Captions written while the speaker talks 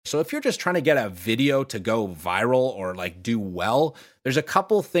So if you're just trying to get a video to go viral or like do well, there's a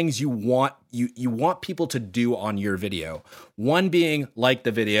couple things you want people to do on your video. One being like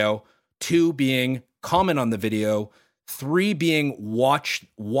the video, two being comment on the video, three being watch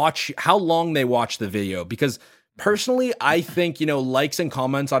how long they watch the video. Because personally, I think, likes and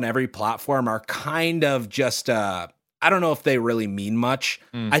comments on every platform are kind of just I don't know if they really mean much.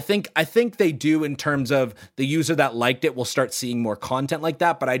 I think they do in terms of the user that liked it will start seeing more content like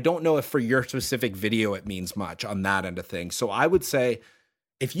that, but I don't know if for your specific video it means much on that end of things. So I would say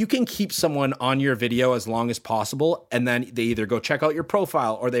if you can keep someone on your video as long as possible, and then they either go check out your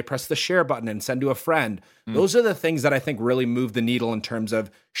profile or they press the share button and send to a friend, those are the things that I think really move the needle in terms of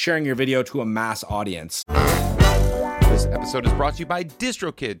sharing your video to a mass audience. This episode is brought to you by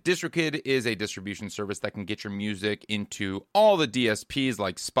DistroKid. DistroKid is a distribution service that can get your music into all the DSPs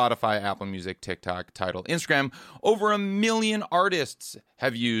like Spotify, Apple Music, TikTok, Tidal, Instagram. Over 1 million artists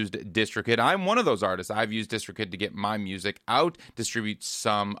have used DistroKid. I'm one of those artists. I've used DistroKid to get my music out, distribute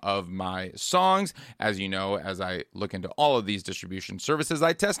some of my songs. As you know, as I look into all of these distribution services,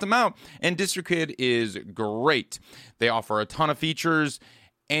 I test them out. And DistroKid is great. They offer a ton of features,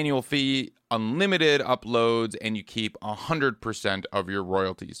 annual fee, unlimited uploads, and you keep 100% of your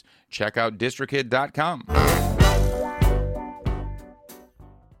royalties. Check out distrokid.com.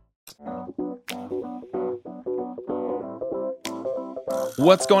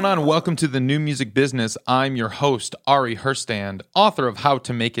 What's going on? Welcome to the New Music Business. I'm your host, Ari Herstand, author of How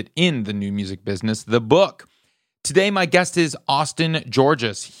to Make It in the New Music Business, the book. Today, my guest is Austin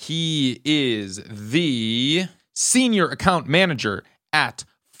Georges. He is the senior account manager at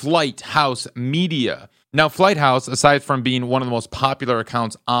Flighthouse Media. Now, Flighthouse, aside from being one of the most popular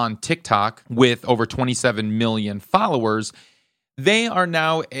accounts on TikTok with over 27 million followers, they are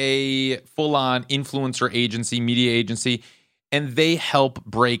now a full-on influencer agency, media agency, and they help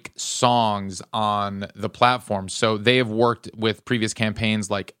break songs on the platform. So they have worked with previous campaigns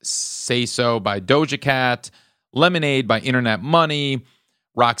like Say So by Doja Cat, Lemonade by Internet Money,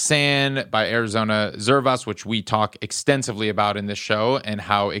 Roxanne by Arizona Zervas, which we talk extensively about in this show, and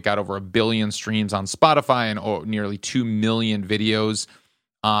how it got over 1 billion streams on Spotify and nearly 2 million videos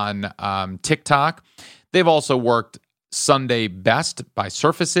on TikTok. They've also worked Sunday Best by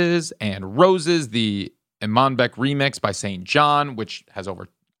Surfaces and Roses, the Imanbek remix by St. John, which has over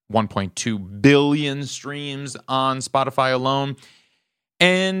 1.2 billion streams on Spotify alone.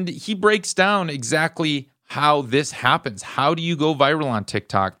 And he breaks down exactly how this happens. How do you go viral on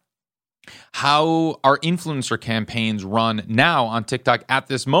TikTok? How are influencer campaigns run now on TikTok at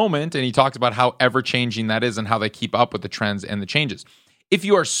this moment? And he talks about how ever-changing that is and how they keep up with the trends and the changes. If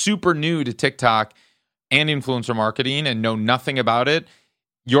you are super new to TikTok and influencer marketing and know nothing about it,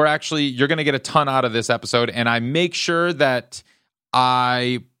 you're going to get a ton out of this episode. And I make sure that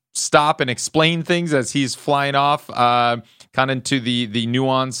I stop and explain things as he's flying off, kind of into the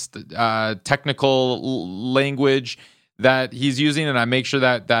nuanced technical language that he's using. And I make sure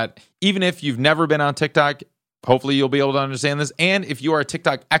that even if you've never been on TikTok, hopefully you'll be able to understand this. And if you are a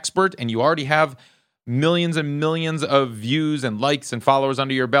TikTok expert and you already have millions and millions of views and likes and followers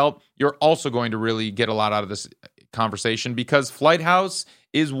under your belt, you're also going to really get a lot out of this conversation, because Flighthouse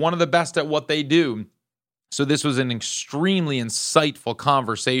is one of the best at what they do. So this was an extremely insightful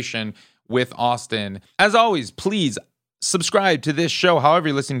conversation with Austin. As always, please subscribe to this show. However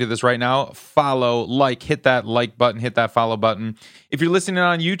you're listening to this right now, follow, hit that like button, hit that follow button. If you're listening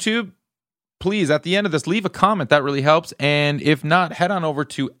on YouTube, please, at the end of this, leave a comment. That really helps. And if not, head on over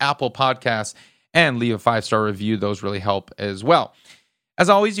to Apple Podcasts and leave a 5-star review. Those really help as well. As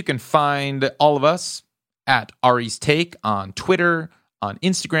always, you can find all of us at Ari's Take on Twitter, on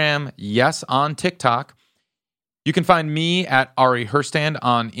Instagram, yes, on TikTok. You can find me at Ari Herstand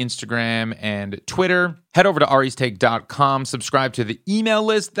on Instagram and Twitter. Head over to aristake.com, subscribe to the email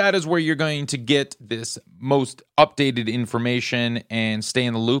list. That is where you're going to get this most updated information and stay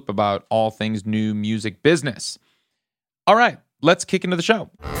in the loop about all things new music business. All right, let's kick into the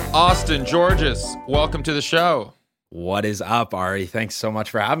show. Austin Georges, welcome to the show. What is up, Ari? Thanks so much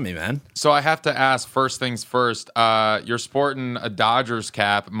for having me, man. So I have to ask, first things first, you're sporting a Dodgers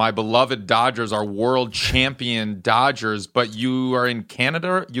cap. My beloved Dodgers are world champion Dodgers, but you are in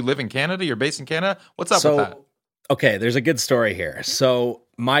Canada? You live in Canada? You're based in Canada? What's up with that? Okay, there's a good story here. So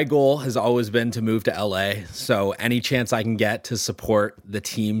my goal has always been to move to LA. So any chance I can get to support the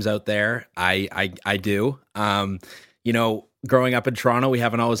teams out there, I do. growing up in Toronto, we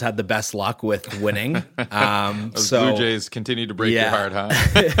haven't always had the best luck with winning. Those Blue Jays continue to break your heart,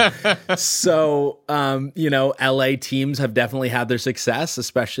 huh? So, LA teams have definitely had their success,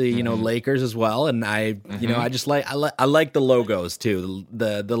 especially, Lakers as well. And I just I like the logos too.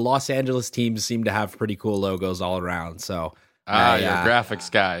 The Los Angeles teams seem to have pretty cool logos all around. So, you're a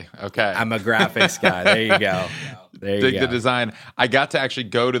graphics guy. Okay. I'm a graphics guy. There you go. Dig the design. I got to actually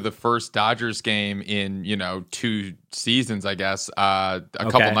go to the first Dodgers game in 2 seasons, I guess, a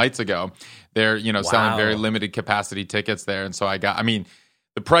couple nights ago. They're selling very limited capacity tickets there, and so the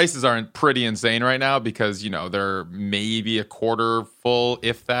prices aren't pretty insane right now because they're maybe a quarter full,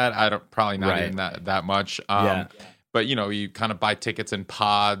 if that. Probably not even that much. But you kind of buy tickets in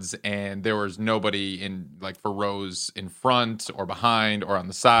pods, and there was nobody for rows in front or behind or on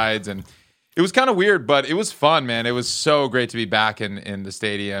the sides, and it was kind of weird, but it was fun, man. It was so great to be back in the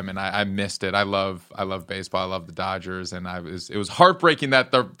stadium, and I missed it. I love baseball. I love the Dodgers, and it was heartbreaking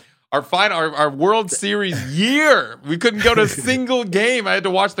that our World Series year, we couldn't go to a single game. I had to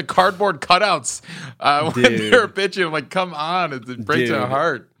watch the cardboard cutouts when they were pitching. I'm like, come on, it breaks my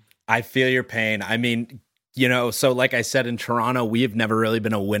heart. I feel your pain. I mean, so like I said, in Toronto, we have never really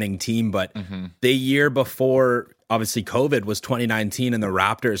been a winning team, but the year before, obviously COVID, was 2019, and the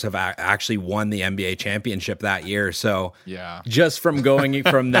Raptors have actually won the NBA championship that year. So just from going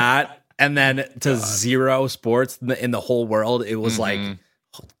from that and then to zero sports in the whole world, it was like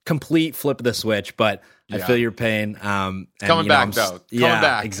complete flip of the switch. But I feel your pain. Coming back, though. Coming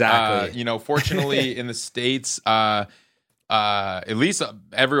back. Exactly. Fortunately in the States, at least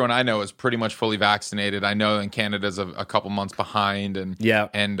everyone I know is pretty much fully vaccinated. I know in Canada's a couple months behind,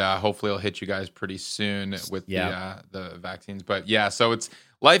 and hopefully it'll hit you guys pretty soon with the vaccines. But so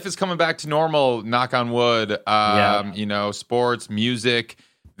life is coming back to normal. Knock on wood. Sports, music,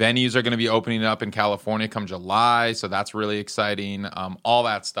 venues are going to be opening up in California come July, so that's really exciting. All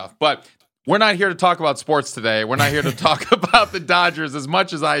that stuff, but. We're not here to talk about sports today. We're not here to talk about the Dodgers as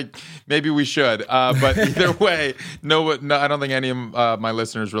much as maybe we should. But either way, no, I don't think any of my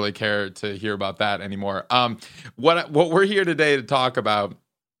listeners really care to hear about that anymore. What we're here today to talk about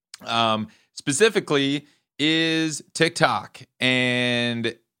specifically is TikTok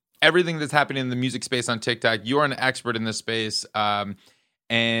and everything that's happening in the music space on TikTok. You are an expert in this space,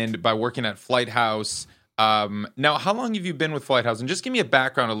 and by working at Flighthouse. Now, how long have you been with Flighthouse? And just give me a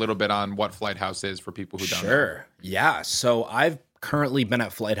background a little bit on what Flighthouse is for people who don't know. Sure. Yeah. So I've currently been at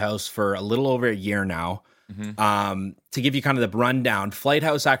Flighthouse for a little over a year now. To give you kind of the rundown,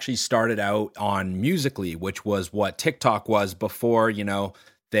 Flighthouse actually started out on Musical.ly, which was what TikTok was before,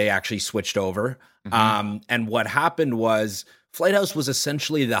 they actually switched over. And what happened was Flighthouse was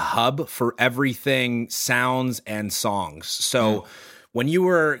essentially the hub for everything sounds and songs. So when you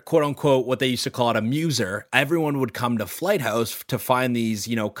were, quote unquote, what they used to call it, a muser, everyone would come to Flighthouse to find these,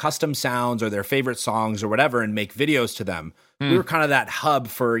 custom sounds or their favorite songs or whatever and make videos to them. We were kind of that hub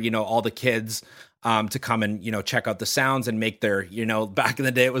for, all the kids to come and, check out the sounds and make their, back in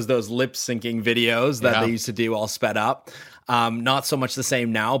the day, it was those lip syncing videos that they used to do all sped up. Not so much the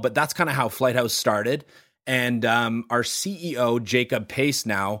same now, but that's kind of how Flighthouse started. And our CEO, Jacob Pace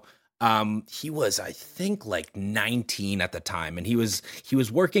now, he was, I think, like 19 at the time, and he was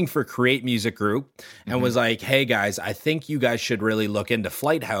working for Create Music Group and was like, "Hey guys, I think you guys should really look into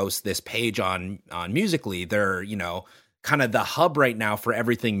Flighthouse, this page on Musical.ly. They're, kind of the hub right now for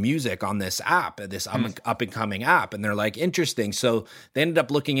everything music on this app, this up and coming app." And they're like, interesting. So they ended up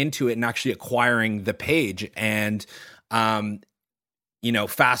looking into it and actually acquiring the page. And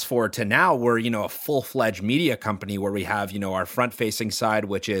fast forward to now, we're, a full-fledged media company where we have, our front-facing side,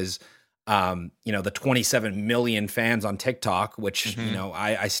 which is, the 27 million fans on TikTok, which,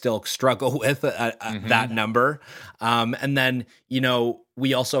 I still struggle with that number. And then,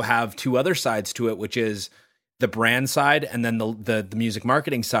 we also have two other sides to it, which is the brand side and then the music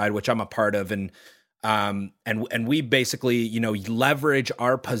marketing side, which I'm a part of. And we basically, leverage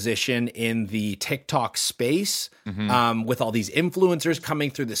our position in the TikTok space with all these influencers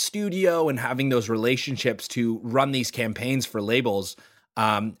coming through the studio and having those relationships to run these campaigns for labels,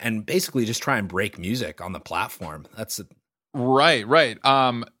 and basically just try and break music on the platform. Right.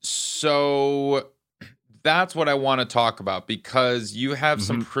 So that's what I want to talk about, because you have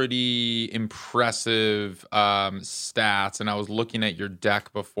some pretty impressive stats, and I was looking at your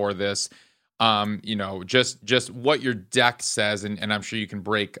deck before this. Just what your deck says, and I'm sure you can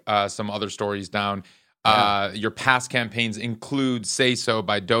break some other stories down. Your past campaigns include "Say So"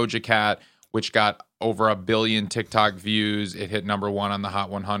 by Doja Cat, which got over 1 billion TikTok views. It hit number 1 on the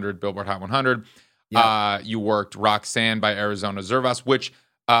Hot 100, Billboard Hot 100. You worked "Roxanne" by Arizona Zervas, which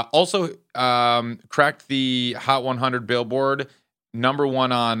Also, cracked the Hot 100 Billboard,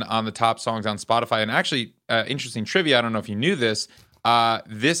 #1 on the top songs on Spotify. And actually, interesting trivia. I don't know if you knew this.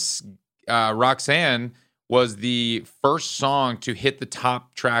 This Roxanne was the first song to hit the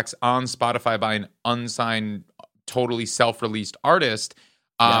top tracks on Spotify by an unsigned, totally self-released artist.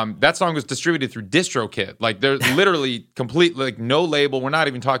 That song was distributed through DistroKid. Like, they're literally complete, like, no label. We're not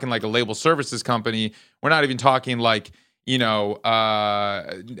even talking like a label services company. We're not even talking like,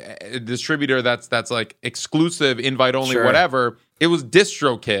 a distributor that's like exclusive, invite only, whatever. It was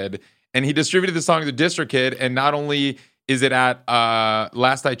DistroKid, and he distributed the song to DistroKid. And not only is it at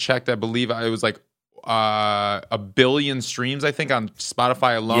last I checked, I believe it was like 1 billion streams, I think, on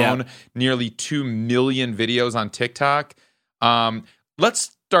Spotify alone. Nearly 2 million videos on TikTok.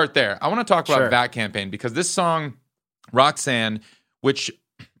 Let's start there. I want to talk about that campaign, because this song, Roxanne, which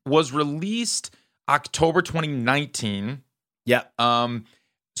was released October 2019.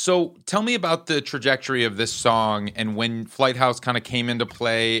 So tell me about the trajectory of this song and when Flighthouse kind of came into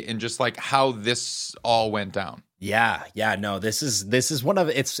play, and just like how this all went down. No, this is one of,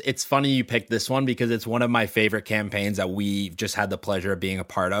 it's funny you picked this one, because it's one of my favorite campaigns that we've just had the pleasure of being a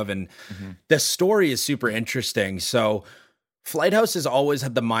part of. And the story is super interesting. So Flighthouse has always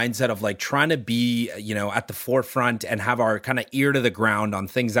had the mindset of like trying to be, at the forefront and have our kind of ear to the ground on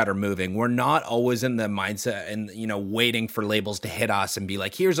things that are moving. We're not always in the mindset and, waiting for labels to hit us and be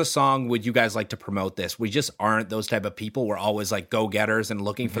like, here's a song. Would you guys like to promote this? We just aren't those type of people. We're always like go-getters and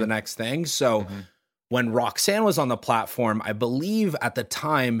looking for the next thing. So when Roxanne was on the platform, I believe at the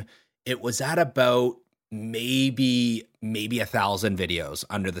time it was at about maybe 1,000 videos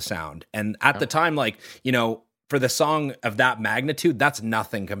under the sound. And at the time, like, for the song of that magnitude, that's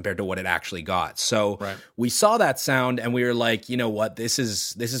nothing compared to what it actually got. So we saw that sound and we were like, you know what, this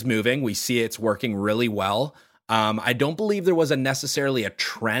is moving. We see it's working really well. I don't believe there was necessarily a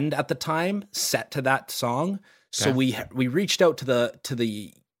trend at the time set to that song. So we reached out to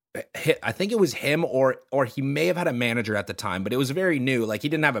the I think it was him or he may have had a manager at the time, but it was very new. Like, he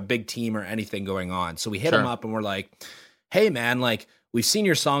didn't have a big team or anything going on. So we hit him up and we're like, hey man, like, we've seen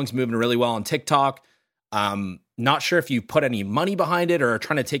your songs moving really well on TikTok. Not sure if you put any money behind it or are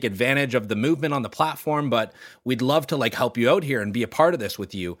trying to take advantage of the movement on the platform, but we'd love to like help you out here and be a part of this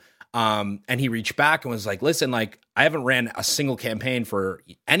with you. And he reached back and was like, listen, like, I haven't ran a single campaign for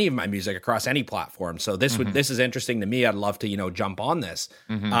any of my music across any platform. So this is interesting to me. I'd love to, jump on this.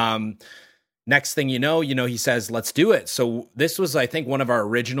 Next thing you know, he says, let's do it. So this was, I think, one of our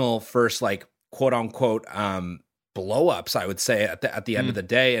original first, like, quote unquote, blow ups, I would say, at the end of the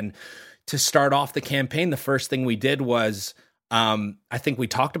day. And to start off the campaign, the first thing we did was, I think we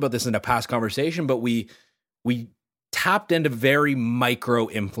talked about this in a past conversation, but we tapped into very micro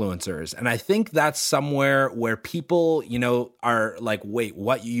influencers. And I think that's somewhere where people, are like, wait,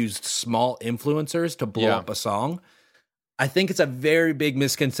 what? You used small influencers to blow up a song? I think it's a very big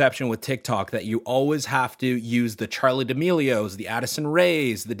misconception with TikTok that you always have to use the Charli D'Amelios, the Addison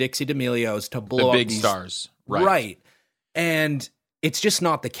Rays, the Dixie D'Amelios to blow up the big stars. Right. And it's just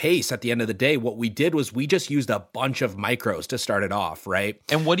not the case at the end of the day. What we did was we just used a bunch of micros to start it off, right?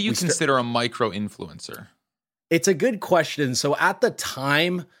 And what do you consider a micro influencer? It's a good question. So at the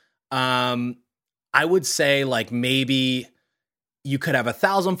time, I would say like maybe you could have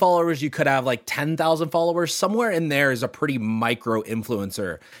 1,000 followers, you could have like 10,000 followers. Somewhere in there is a pretty micro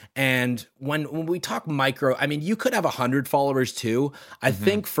influencer. And when we talk micro, I mean, you could have 100 followers too. I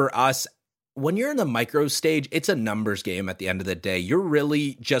think for us, when you're in the micro stage, it's a numbers game at the end of the day. You're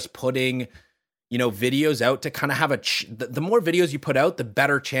really just putting, videos out to kind of have the more videos you put out, the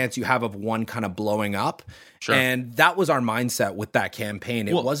better chance you have of one kind of blowing up. Sure. And that was our mindset with that campaign.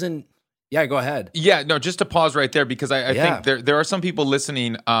 It wasn't. Yeah, go ahead. Yeah, no, just to pause right there, because I think there are some people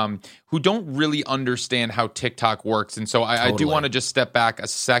listening who don't really understand how TikTok works. And so I do want to just step back a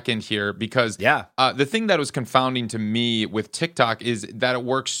second here, because the thing that was confounding to me with TikTok is that it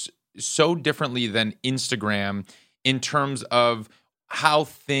works so differently than Instagram in terms of how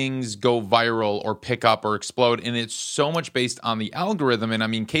things go viral or pick up or explode. And it's so much based on the algorithm. And I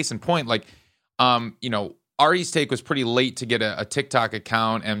mean, case in point, like, Ari's Take was pretty late to get a TikTok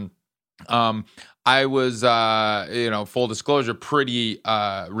account. And I was, full disclosure, pretty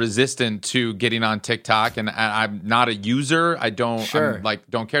resistant to getting on TikTok. And I'm not a user. Don't care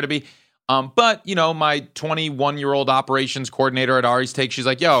to be. But, my 21-year-old operations coordinator at Ari's Take, she's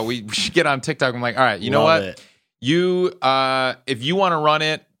like, yo, we should get on TikTok. I'm like, all right, you know what? If you want to run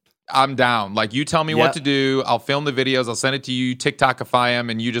it, I'm down. Like, you tell me what to do. I'll film the videos. I'll send it to you, TikTokify them,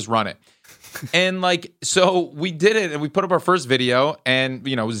 and you just run it. And like, so we did it, and we put up our first video, and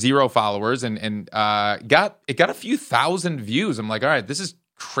 0 followers, and got a few thousand views. I'm like, all right, this is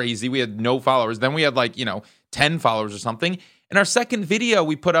crazy. We had no followers. Then we had 10 followers or something. And our second video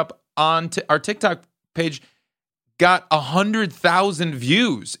we put up on our TikTok page got 100,000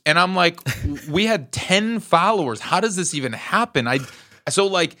 views. And I'm like, we had 10 followers. How does this even happen? That's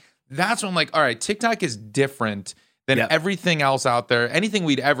when I'm like, all right, TikTok is different than everything else out there, anything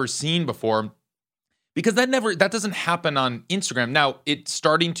we'd ever seen before. Because that doesn't happen on Instagram. Now, it's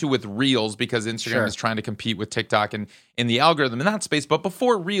starting to with Reels because Instagram is trying to compete with TikTok and in the algorithm in that space. But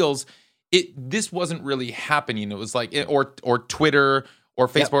before Reels, this wasn't really happening. It was or Twitter or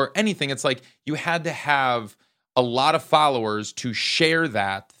Facebook or anything. It's like you had to have a lot of followers to share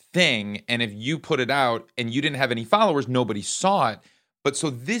that thing. And if you put it out and you didn't have any followers, nobody saw it. But so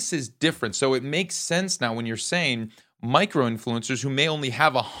this is different. So it makes sense now when you're saying micro-influencers who may only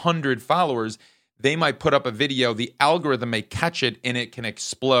have 100 followers, they might put up a video, the algorithm may catch it, and it can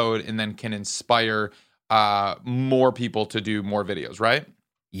explode and then can inspire more people to do more videos, right?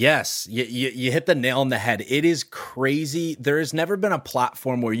 Yes, you hit the nail on the head. It is crazy. There has never been a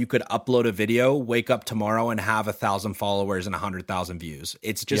platform where you could upload a video, wake up tomorrow, and have 1,000 followers and 100,000 views.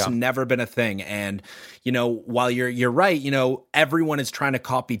 It's just never been a thing. And while you're right, everyone is trying to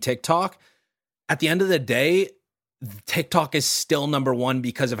copy TikTok. At the end of the day, TikTok is still number one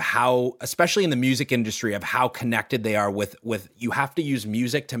because of how, especially in the music industry, of how connected they are with you have to use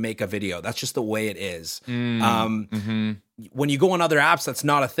music to make a video. That's just the way it is. When you go on other apps, that's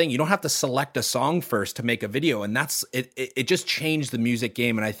not a thing. You don't have to select a song first to make a video. And that's it. It just changed the music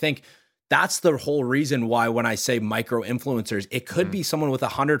game. And I think that's the whole reason why when I say micro influencers, it could be someone with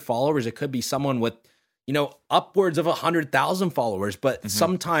 100 followers. It could be someone with, upwards of 100,000 followers. But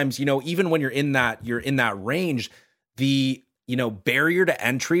sometimes, even when you're in that range, the barrier to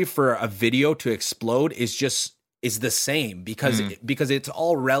entry for a video to explode is the same because it's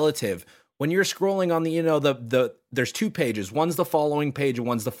all relative. When you're scrolling on the there's two pages, one's the following page and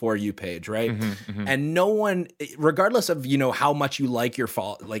one's the For You page, right? And no one, regardless of how much you like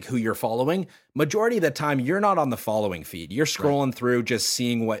who you're following, majority of the time you're not on the following feed. You're scrolling through just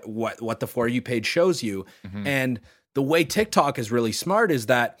seeing what the For You page shows you. And the way TikTok is really smart is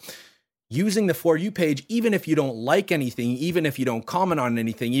that using the For You page, even if you don't like anything, even if you don't comment on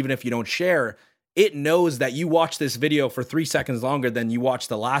anything, even if you don't share, it knows that you watched this video for 3 seconds longer than you watched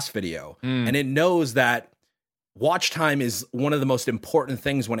the last video. And it knows that watch time is one of the most important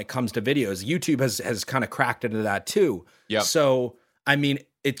things when it comes to videos. YouTube has kind of cracked into that too. So,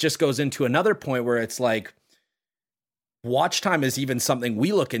 it just goes into another point where it's like, watch time is even something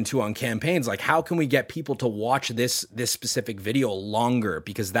we look into on campaigns. Like, how can we get people to watch this specific video longer?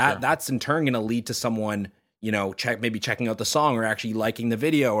 Because that's in turn going to lead to someone, maybe checking out the song or actually liking the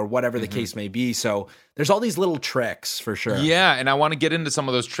video or whatever the case may be. So there's all these little tricks for sure. Yeah, and I want to get into some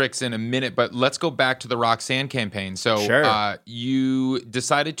of those tricks in a minute, but let's go back to the Roxanne campaign. So you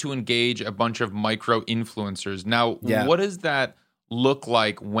decided to engage a bunch of micro influencers. Now, what does that look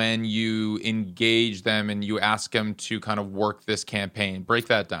like when you engage them and you ask them to kind of work this campaign? Break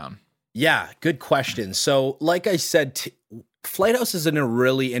that down. Yeah, good question. So like I said, Flighthouse is in a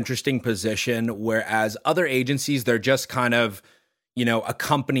really interesting position, whereas other agencies, they're just kind of, a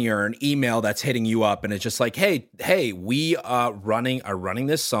company or an email that's hitting you up and it's just like, hey, we are running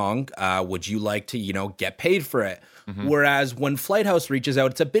this song. Would you like to, get paid for it? Whereas when Flighthouse reaches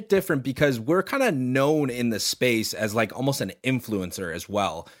out, it's a bit different because we're kind of known in the space as like almost an influencer as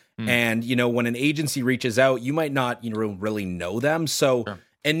well. And, when an agency reaches out, you might not, really know them. So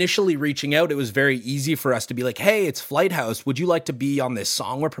initially reaching out, it was very easy for us to be like, hey, it's Flighthouse. Would you like to be on this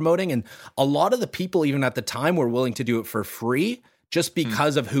song we're promoting? And a lot of the people, even at the time, were willing to do it for free just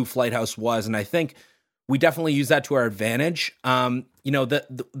because of who Flighthouse was. And I think we definitely use that to our advantage. One of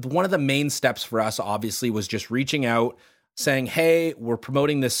the main steps for us, obviously, was just reaching out, saying, hey, we're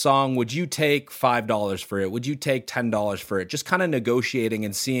promoting this song. Would you take $5 for it? Would you take $10 for it? Just kind of negotiating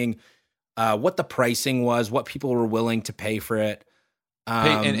and seeing what the pricing was, what people were willing to pay for it.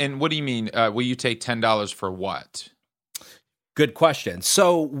 And what do you mean? Will you take $10 for what? Good question.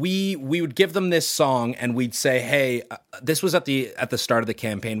 So we would give them this song and we'd say, hey, this was at the start of the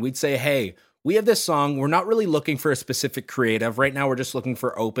campaign. We'd say, hey, we have this song. We're not really looking for a specific creative. Right now, we're just looking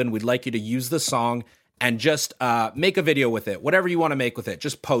for open. We'd like you to use the song and just make a video with it. Whatever you want to make with it,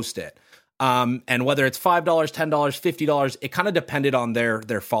 just post it. And whether it's $5, $10, $50, it kind of depended on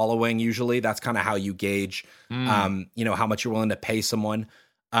their following. Usually that's kind of how you gauge, how much you're willing to pay someone.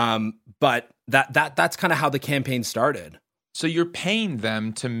 But that's kind of how the campaign started. So you're paying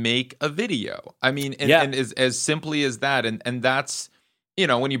them to make a video. I mean, and as simply as that. And that's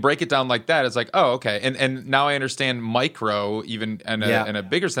when you break it down like that, it's like, oh, okay. And now I understand micro, even in a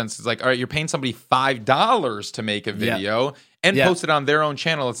bigger sense. It's like, all right, you're paying somebody $5 to make a video and post it on their own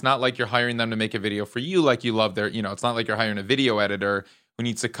channel. It's not like you're hiring them to make a video for you, like you love their, it's not like you're hiring a video editor who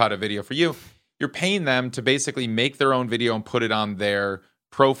needs to cut a video for you. You're paying them to basically make their own video and put it on their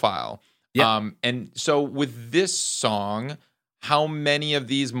profile. And so with this song, how many of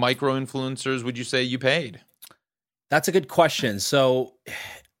these micro influencers would you say you paid? That's a good question. So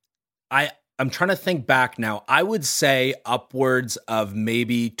I'm trying to think back now. I would say upwards of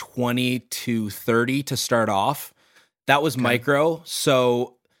maybe 20 to 30 to start off. That was micro.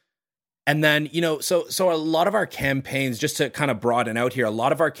 So, and then, so a lot of our campaigns, just to kind of broaden out here, a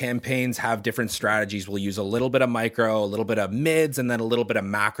lot of our campaigns have different strategies. We'll use a little bit of micro, a little bit of mids, and then a little bit of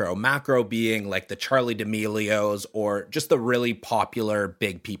macro. Macro being like the Charli D'Amelios or just the really popular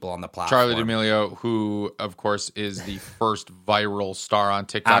big people on the platform. Charli D'Amelio, who, of course, is the first viral star on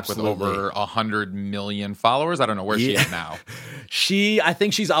TikTok with over 100 million followers. I don't know where she is now. I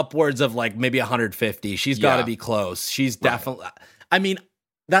think she's upwards of like maybe 150. She's got to be close. She's definitely, I mean,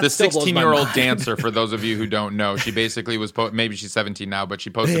 the 16-year-old dancer, for those of you who don't know, she basically was, maybe she's 17 now, but she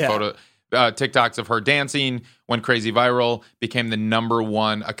posted TikToks of her dancing, went crazy viral, became the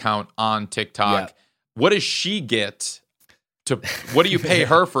 #1 account on TikTok. Yeah. What does she get what do you pay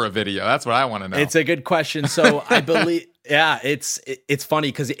her for a video? That's what I want to know. It's a good question. So I believe, it's funny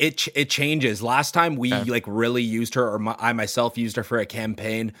because it changes. Last time we really used her, or I myself used her for a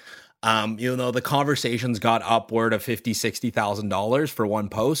campaign. The conversations got upward of $50,000-$60,000 for one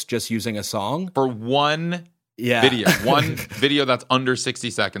post, just using a song for one video, one video that's under 60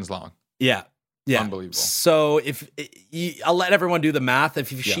 seconds long. Yeah. Unbelievable. So I'll let everyone do the math. If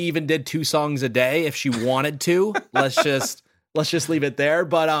she even did 2 songs a day, if she wanted to, let's just leave it there.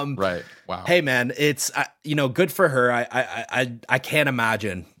 But right. Wow. Hey man, it's good for her. I can't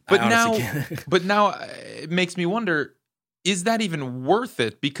imagine. But now it makes me wonder, is that even worth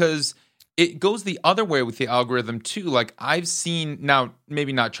it? Because it goes the other way with the algorithm too. Like I've seen, now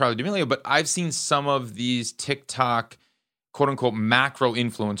maybe not Charli D'Amelio, but I've seen some of these TikTok quote unquote macro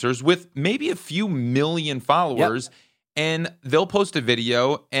influencers with maybe a few million followers, and they'll post a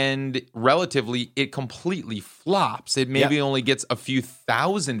video and relatively it completely flops. It maybe only gets a few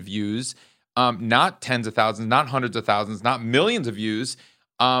thousand views, not tens of thousands, not hundreds of thousands, not millions of views.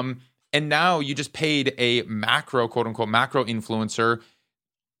 And now you just paid a macro, quote unquote, macro influencer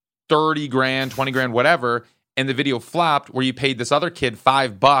 $30,000, $20,000, whatever, and the video flopped where you paid this other kid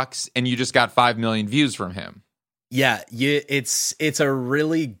 $5 and you just got 5 million views from him. Yeah, it's a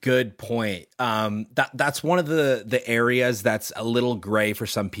really good point. That's one of the areas that's a little gray for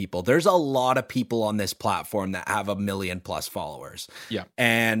some people. There's a lot of people on this platform that have 1 million plus followers. Yeah.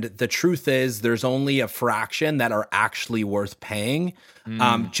 And the truth is there's only a fraction that are actually worth paying,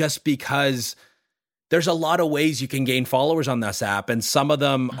 just because there's a lot of ways you can gain followers on this app. And some of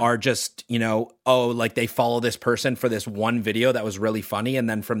them are just, like they follow this person for this one video that was really funny. And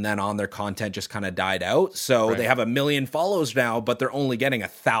then from then on, their content just kind of died out. So they have 1 million follows now, but they're only getting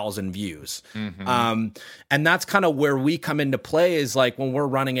 1,000 views. And that's kind of where we come into play, is like when we're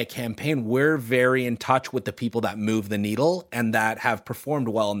running a campaign, we're very in touch with the people that move the needle and that have performed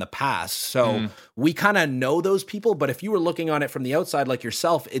well in the past. So we kind of know those people. But if you were looking on it from the outside like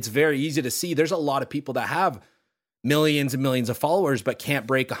yourself, it's very easy to see there's a lot of people that have millions and millions of followers but can't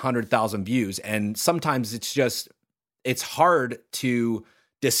break 100,000 views. And sometimes it's hard to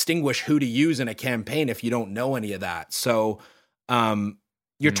distinguish who to use in a campaign if you don't know any of that. So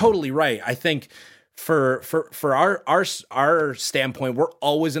you're totally right. I think for our standpoint, we're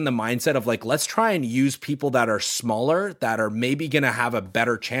always in the mindset of like, let's try and use people that are smaller, that are maybe going to have a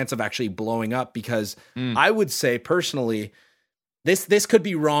better chance of actually blowing up. Because I would say personally, this could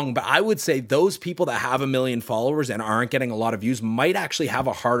be wrong, but I would say those people that have 1 million followers and aren't getting a lot of views might actually have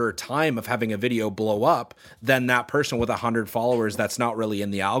a harder time of having a video blow up than that person with 100 followers that's not really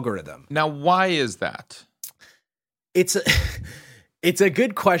in the algorithm. Now, why is that? It's a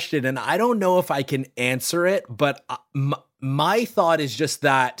good question, and I don't know if I can answer it, but my thought is just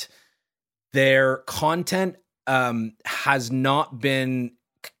that their content has not been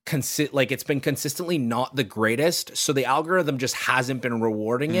it's been consistently not the greatest, so the algorithm just hasn't been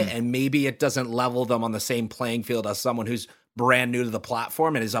rewarding it, and maybe it doesn't level them on the same playing field as someone who's brand new to the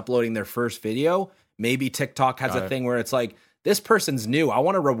platform and is uploading their first video. Maybe TikTok has a thing where it's like, this person's new, I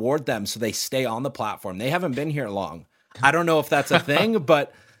want to reward them so they stay on the platform. They haven't been here long. I don't know if that's a thing,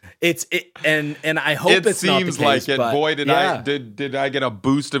 but and I hope it's not the case. It seems like it. But boy, did I get a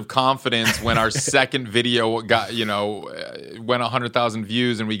boost of confidence when our second video got, went 100,000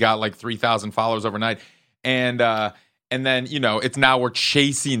 views and we got like 3,000 followers overnight. And And then, it's now we're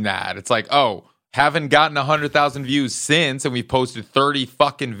chasing that. It's like, oh, haven't gotten 100,000 views since, and we've posted 30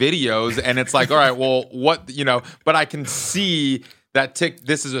 fucking videos. And it's like, all right, well, what, but I can see that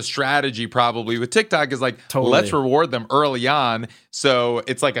this is a strategy probably with TikTok is like, Totally. Let's reward them early on. So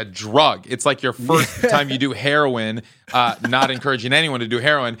it's like a drug. It's like your first time you do heroin, not encouraging anyone to do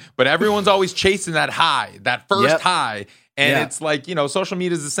heroin, but everyone's always chasing that high, that first high. And it's like, social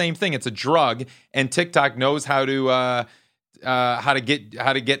media is the same thing. It's a drug, and TikTok knows how to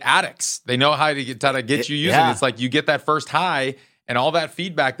get addicts. They know how to get you using it. It's like you get that first high, and all that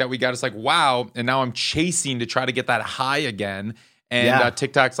feedback that we got is like, wow. And now I'm chasing to try to get that high again. And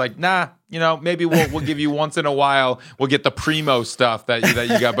TikTok's like, nah, maybe we'll give you once in a while. We'll get the primo stuff that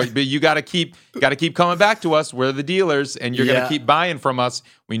you got, but you got to keep coming back to us. We're the dealers, and you're gonna keep buying from us.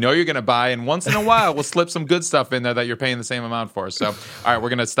 We know you're gonna buy, and once in a while, we'll slip some good stuff in there that you're paying the same amount for. So, all right, we're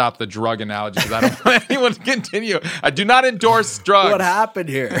gonna stop the drug analogy because I don't want anyone to continue. I do not endorse drugs. What happened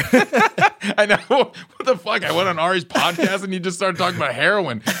here? I know. What the fuck? I went on Ari's podcast and he just started talking about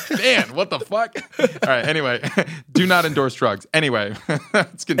heroin. Man, what the fuck? All right. Anyway, do not endorse drugs. Anyway,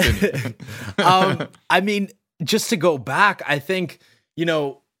 let's continue. I mean, just to go back, I think,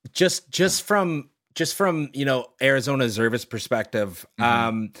 just from Arizona Zervis perspective,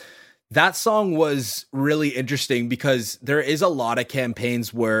 that song was really interesting because there is a lot of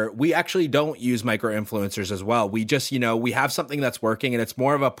campaigns where we actually don't use micro influencers as well. We just, we have something that's working, and it's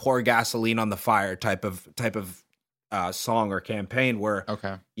more of a pour gasoline on the fire type of song or campaign where,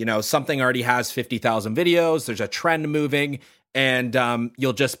 something already has 50,000 videos. There's a trend moving. And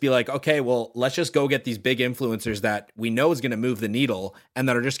you'll just be like, okay, well, let's just go get these big influencers that we know is going to move the needle and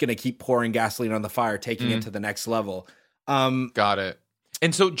that are just going to keep pouring gasoline on the fire, taking it to the next level. Got it.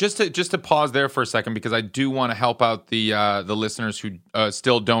 And so just to pause there for a second, because I do want to help out the listeners who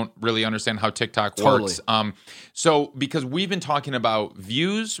still don't really understand how TikTok works. So because we've been talking about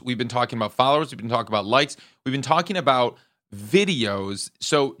views, we've been talking about followers, we've been talking about likes, we've been talking about videos.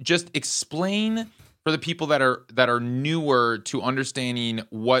 So just explain for the people that are newer to understanding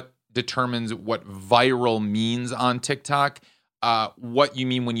what determines what viral means on TikTok, what you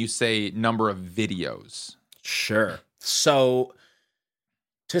mean when you say number of videos. Sure. So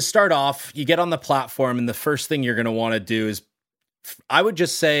to start off, you get on the platform, and the first thing you're going to want to do is, I would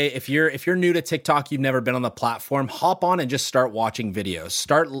just say, if you're new to TikTok, you've never been on the platform, hop on and just start watching videos.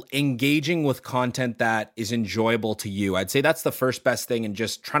 Start engaging with content that is enjoyable to you. I'd say that's the first best thing in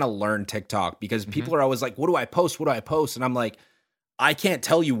just trying to learn TikTok, because people are always like, what do I post? What do I post? And I'm like, I can't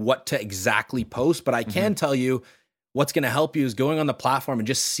tell you what to exactly post, but I can tell you what's going to help you is going on the platform and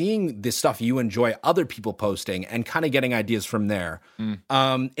just seeing the stuff you enjoy other people posting and kind of getting ideas from there.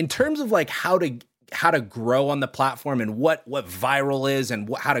 In terms of like how to grow on the platform and what viral is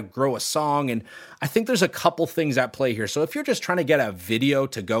and how to grow a song. And I think there's a couple things at play here. So if you're just trying to get a video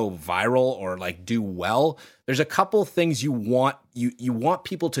to go viral or like do well, there's a couple things you want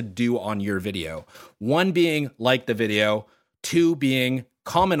people to do on your video. One being like the video, two being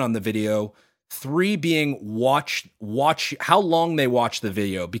comment on the video, three being watch how long they watch the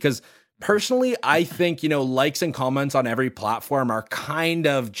video. Because personally, I think, likes and comments on every platform are kind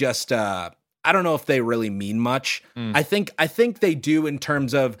of just I don't know if they really mean much. I think they do in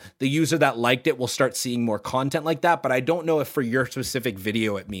terms of the user that liked it will start seeing more content like that, but I don't know if for your specific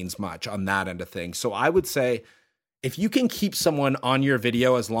video it means much on that end of things. So I would say if you can keep someone on your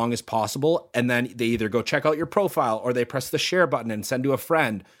video as long as possible, and then they either go check out your profile or they press the share button and send to a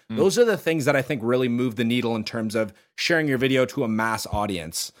friend, those are the things that I think really move the needle in terms of sharing your video to a mass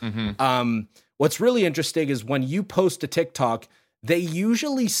audience. What's really interesting is when you post to TikTok, they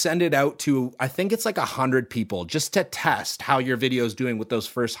usually send it out to, I think it's like 100 people just to test how your video is doing with those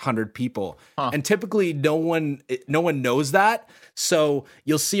first 100 people. And typically no one knows that. So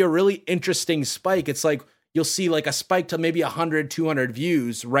you'll see a really interesting spike. It's like, you'll see like a spike to maybe 100, 200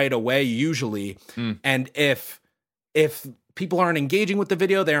 views right away, usually. And if people aren't engaging with the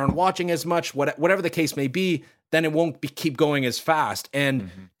video, they aren't watching as much, whatever the case may be, then it won't keep going as fast. And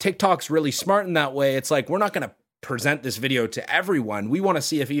TikTok's really smart in that way. It's like, we're not going to present this video to everyone. We want to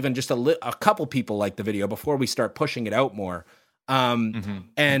see if even just a couple people like the video before we start pushing it out more. And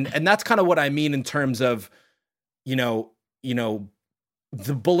that's kind of what I mean in terms of,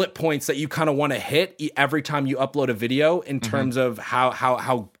 the bullet points that you kind of want to hit every time you upload a video in terms of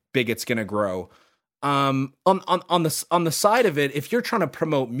how big it's going to grow. On the side of it, if you're trying to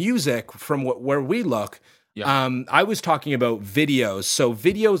promote music from where we look, I was talking about videos. So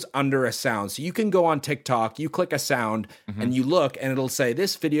videos under a sound. So you can go on TikTok, you click a sound and you look and it'll say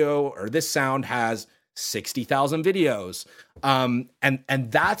this video or this sound has 60,000 videos. And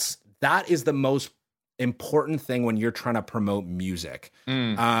that is the most important thing when you're trying to promote music.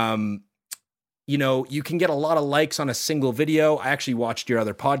 You know, you can get a lot of likes on a single video. I actually watched your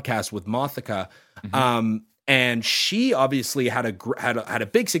other podcast with Mothika, and she obviously had a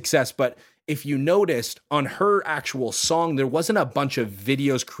big success. But if you noticed on her actual song, there wasn't a bunch of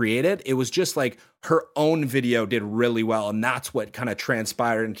videos created. It was just like her own video did really well, and that's what kind of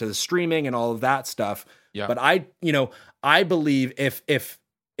transpired into the streaming and all of that stuff. Yeah. But I believe if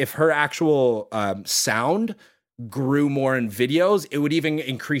her actual sound grew more in videos, it would even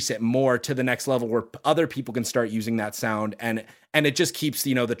increase it more to the next level where other people can start using that sound, and it just keeps,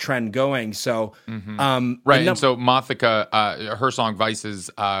 you know, the trend going. So right. And so Mothika, her song Vices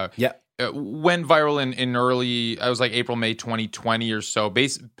went viral in early, I was like April, May 2020 or so.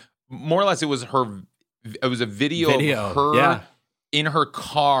 More or less it was a video of her in her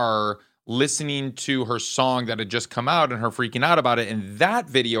car listening to her song that had just come out and her freaking out about it. And that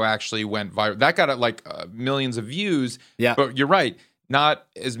video actually went viral. That got like millions of views. Yeah. But you're right. Not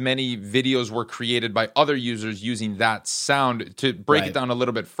as many videos were created by other users using that sound. To break it down a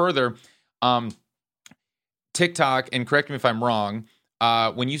little bit further, TikTok, and correct me if I'm wrong,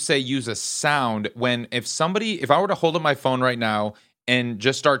 when you say use a sound, if I were to hold up my phone right now and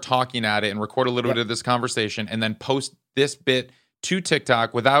just start talking at it and record a little bit of this conversation and then post this bit to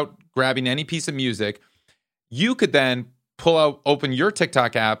TikTok without grabbing any piece of music, you could then open your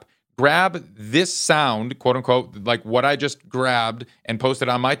TikTok app, grab this sound, quote unquote, like what I just grabbed and posted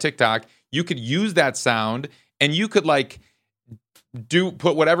on my TikTok. You could use that sound and you could like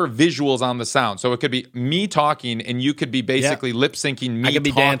put whatever visuals on the sound. So it could be me talking and you could be basically lip syncing me. I could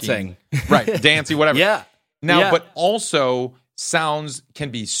be dancing. Right. Dancing, whatever. Now, but also sounds can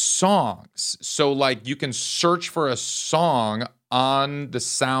be songs. So like you can search for a song on the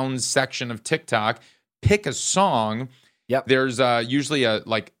sounds section of TikTok, pick a song. Yep. There's usually a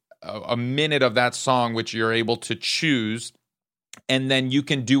minute of that song, which you're able to choose. And then you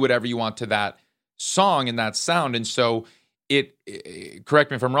can do whatever you want to that song and that sound. And so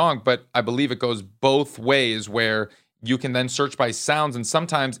correct me if I'm wrong, but I believe it goes both ways where you can then search by sounds. And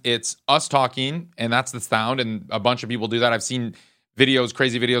sometimes it's us talking and that's the sound. And a bunch of people do that. I've seen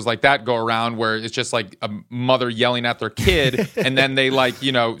crazy videos like that go around where it's just like a mother yelling at their kid. And then they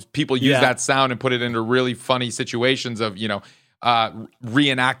people use that sound and put it into really funny situations of,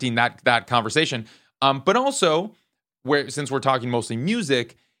 reenacting that conversation. But also since we're talking mostly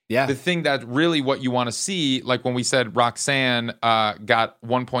music, the thing that really what you want to see, like when we said Roxanne got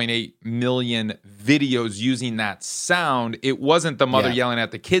 1.8 million videos using that sound, it wasn't the mother yelling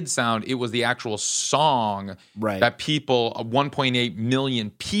at the kid sound. It was the actual song that 1.8 million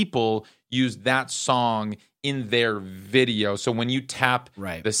people used that song in their video. So when you tap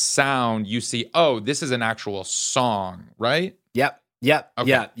the sound, you see, oh, this is an actual song, right? Yep. Okay.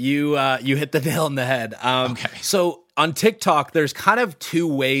 Yeah. You hit the nail on the head. So on TikTok, there's kind of two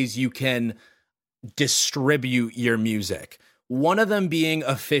ways you can distribute your music. One of them being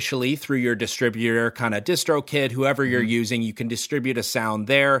officially through your distributor, kind of DistroKid, whoever you're using, you can distribute a sound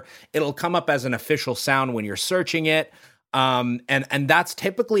there. It'll come up as an official sound when you're searching it. And that's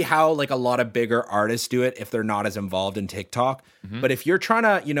typically how like a lot of bigger artists do it if they're not as involved in TikTok. But if you're trying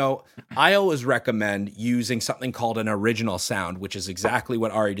to, I always recommend using something called an original sound, which is exactly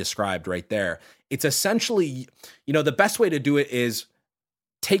what Ari described right there. It's essentially, the best way to do it is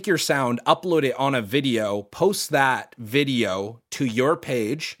take your sound, upload it on a video, post that video to your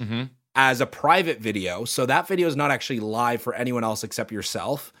page as a private video. So that video is not actually live for anyone else except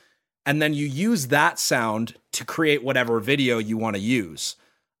yourself. And then you use that sound to create whatever video you want to use.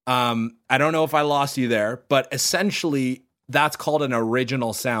 I don't know if I lost you there, but essentially that's called an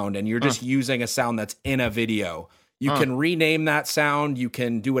original sound. And you're just using a sound that's in a video. You can rename that sound. You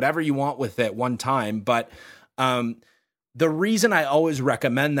can do whatever you want with it one time. But the reason I always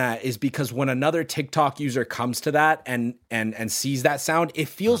recommend that is because when another TikTok user comes to that and sees that sound, it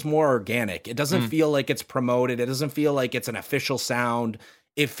feels more organic. It doesn't feel like it's promoted. It doesn't feel like it's an official sound.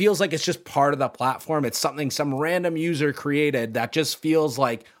 It feels like it's just part of the platform. It's something some random user created that just feels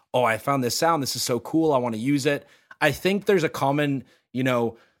like, oh, I found this sound. This is so cool. I want to use it. I think there's a common,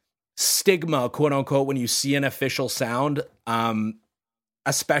 stigma, quote unquote, when you see an official sound,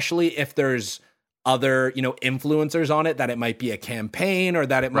 especially if there's other, influencers on it, that it might be a campaign or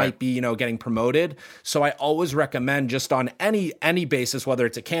that it might be, getting promoted. So I always recommend just on any basis, whether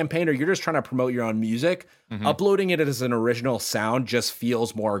it's a campaign or you're just trying to promote your own music, uploading it as an original sound just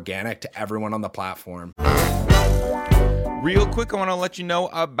feels more organic to everyone on the platform. Real quick, I want to let you know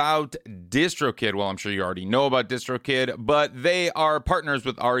about DistroKid. Well, I'm sure you already know about DistroKid, but they are partners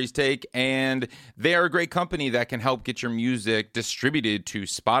with Ari's Take, and they are a great company that can help get your music distributed to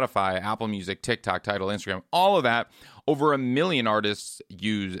Spotify, Apple Music, TikTok, Tidal, Instagram, all of that. Over 1 million artists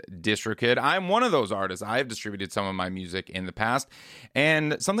use DistroKid. I'm one of those artists. I have distributed some of my music in the past.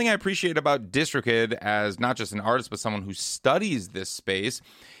 And something I appreciate about DistroKid as not just an artist, but someone who studies this space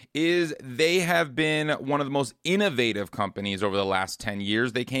is they have been one of the most innovative companies over the last 10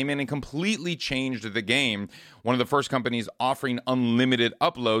 years. They came in and completely changed the game. One of the first companies offering unlimited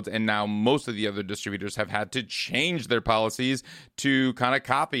uploads, and now most of the other distributors have had to change their policies to kind of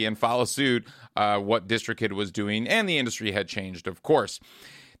copy and follow suit what DistroKid was doing, and the industry had changed, of course.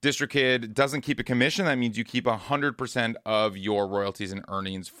 DistroKid doesn't keep a commission. That means you keep 100% of your royalties and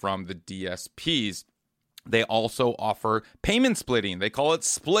earnings from the DSPs. They also offer payment splitting. They call it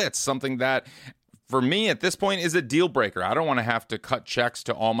splits, something that for me at this point is a deal breaker. I don't want to have to cut checks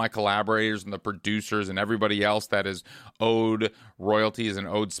to all my collaborators and the producers and everybody else that is owed royalties and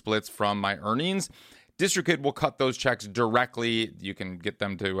owed splits from my earnings. DistroKid will cut those checks directly. You can get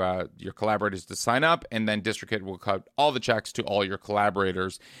them to your collaborators to sign up, and then DistroKid will cut all the checks to all your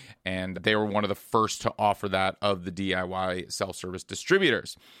collaborators. And they were one of the first to offer that of the DIY self-service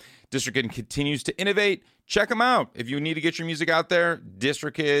distributors. DistroKid continues to innovate. Check them out. If you need to get your music out there,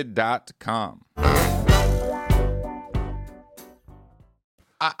 distrokid.com.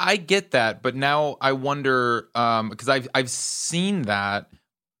 I get that, but now I wonder, because I've seen that,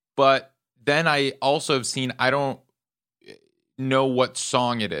 but then I also have seen, I don't know what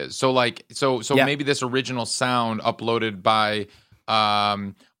song it is. So maybe this original sound uploaded by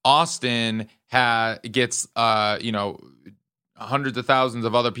Austin gets hundreds of thousands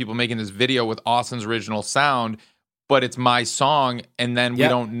of other people making this video with Austin's original sound, but it's my song, and then we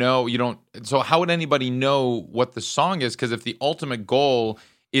don't know. So how would anybody know what the song is? Because if the ultimate goal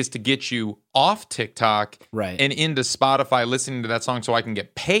is to get you off TikTok and into Spotify listening to that song so I can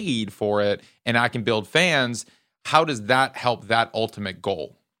get paid for it and I can build fans, how does that help that ultimate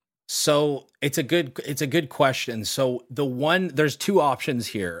goal? So it's a good question. So there's two options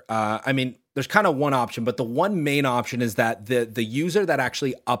here. There's kind of one option, but the one main option is that the user that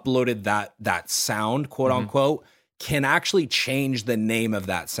actually uploaded that sound, quote unquote, can actually change the name of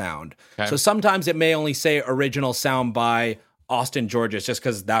that sound. Okay. So sometimes it may only say original sound by Austin Georges just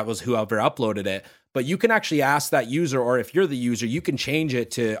because that was whoever uploaded it. But you can actually ask that user, or if you're the user, you can change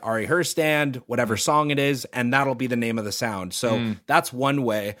it to Ari Herstand, whatever song it is, and that'll be the name of the sound. So that's one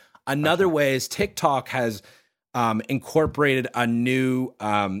way. Another way is TikTok has incorporated a new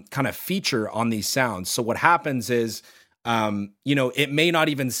kind of feature on these sounds. So what happens is, it may not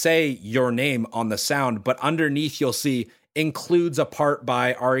even say your name on the sound, but underneath you'll see includes a part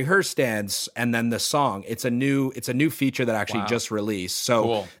by Ari Herstand and then the song. It's a new feature that actually just released.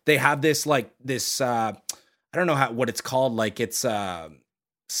 So they have this I don't know what it's called. Like it's like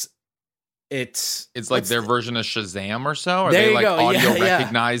their version of Shazam or so. Are they like audio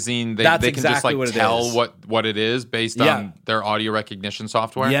recognizing? They can exactly just like tell what it is based on their audio recognition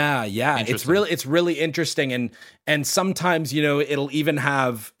software. Yeah. It's really interesting, and sometimes it'll even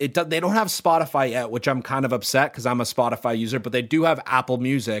have it. They don't have Spotify yet, which I'm kind of upset because I'm a Spotify user, but they do have Apple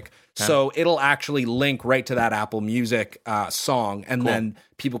Music, so it'll actually link right to that Apple Music song, and then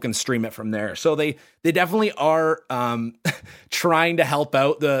people can stream it from there. So they definitely are trying to help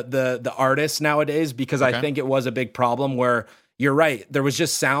out the artists nowadays, because I think it was a big problem where you're right. There was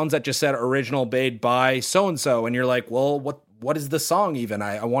just sounds that just said original made by so-and-so. And you're like, well, what is the song even?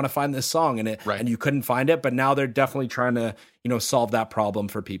 I want to find this song, and you couldn't find it, but now they're definitely trying to, solve that problem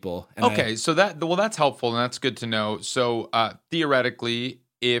for people. And so that's helpful. And that's good to know. So theoretically,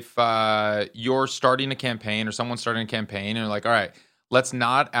 if you're starting a campaign or someone's starting a campaign and you're like, all right, let's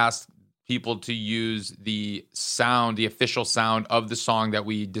not ask people to use the official sound of the song that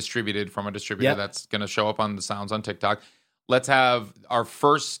we distributed from a distributor that's going to show up on the sounds on TikTok. Let's have our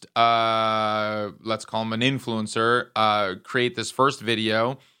first, let's call him an influencer, create this first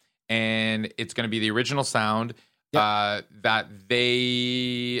video, and it's going to be the original sound that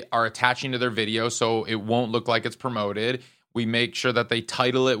they are attaching to their video, so it won't look like it's promoted. We make sure that they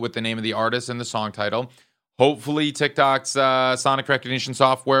title it with the name of the artist and the song title. Hopefully TikTok's sonic recognition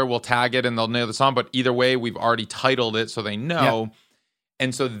software will tag it and they'll know the song, but either way, we've already titled it so they know. Yep.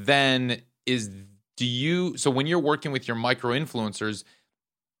 And so then so when you're working with your micro influencers,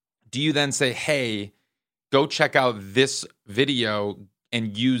 do you then say, hey, go check out this video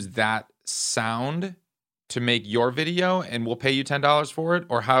and use that sound to make your video and we'll pay you $10 for it?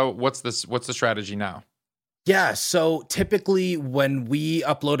 Or what's the strategy now? Yeah, so typically when we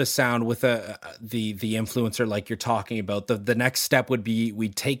upload a sound with the influencer like you're talking about, the next step would be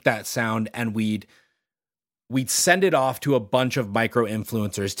we'd take that sound and we'd send it off to a bunch of micro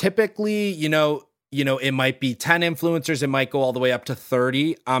influencers. Typically, it might be 10 influencers, it might go all the way up to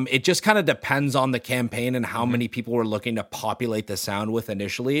 30. It just kind of depends on the campaign and how many people we're looking to populate the sound with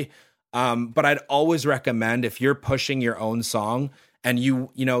initially. But I'd always recommend, if you're pushing your own song and you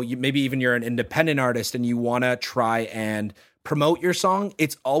maybe even you're an independent artist and you want to try and promote your song,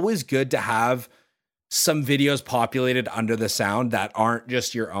 it's always good to have some videos populated under the sound that aren't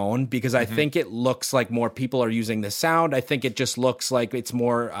just your own, because I think it looks like more people are using the sound. I think it just looks like it's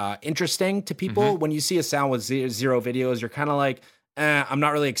more interesting to people. When you see a sound with zero videos, you're kind of like, I'm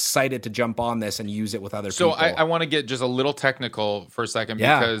not really excited to jump on this and use it with other people. So I want to get just a little technical for a second,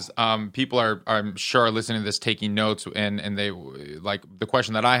 because people are, I'm sure, are listening to this, taking notes, and they like the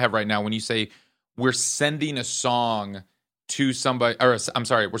question that I have right now. When you say we're sending a song to somebody, or I'm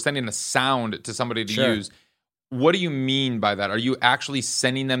sorry, we're sending a sound to somebody to use, what do you mean by that? Are you actually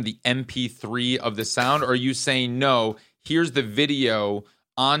sending them the MP3 of the sound, or are you saying, no, here's the video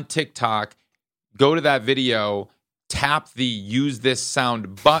on TikTok, go to that video, tap the use this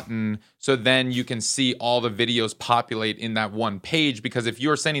sound button, so then you can see all the videos populate in that one page? Because if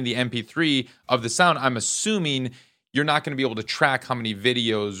you're sending the MP3 of the sound, I'm assuming you're not going to be able to track how many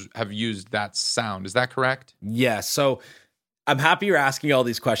videos have used that sound. Is that correct? Yeah. So I'm happy you're asking all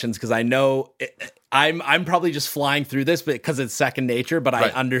these questions, because I know I'm probably just flying through this because it's second nature, but I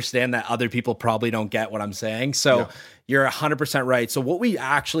understand that other people probably don't get what I'm saying. So you're 100% right. So what we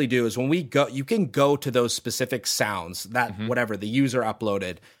actually do is when we go, you can go to those specific sounds that whatever the user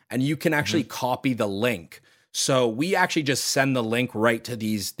uploaded, and you can actually copy the link. So we actually just send the link right to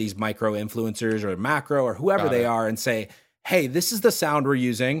these micro influencers or macro or whoever they are, and say, hey, this is the sound we're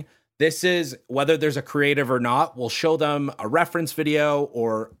using. This is, whether there's a creative or not, we'll show them a reference video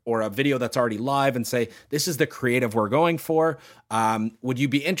or a video that's already live and say, this is the creative we're going for. Would you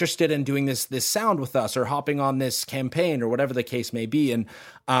be interested in doing this sound with us, or hopping on this campaign, or whatever the case may be? And,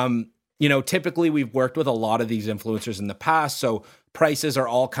 typically we've worked with a lot of these influencers in the past, so prices are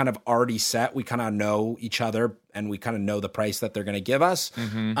all kind of already set. We kind of know each other, and we kind of know the price that they're going to give us.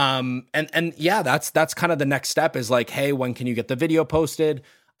 And yeah, that's kind of the next step, is like, hey, when can you get the video posted?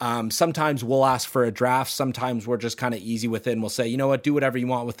 Sometimes we'll ask for a draft. Sometimes we're just kind of easy with it, and we'll say, you know what, do whatever you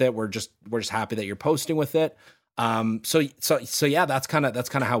want with it. We're just happy that you're posting with it. So yeah, that's kind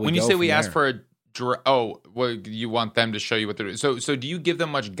of how we. When you go say we there. ask for you want them to show you what they're doing. So do you give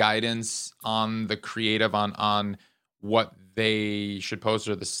them much guidance on the creative, on what they should post,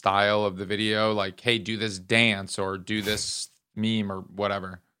 or the style of the video? Like, hey, do this dance, or do this meme, or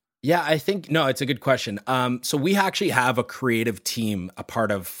whatever. Yeah, I think, no, it's a good question. So we actually have a creative team, a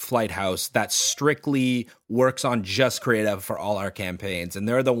part of Flighthouse, that strictly works on just creative for all our campaigns. And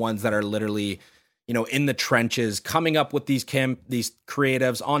they're the ones that are literally, in the trenches, coming up with these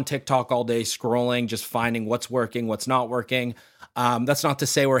creatives on TikTok all day, scrolling, just finding what's working, what's not working. That's not to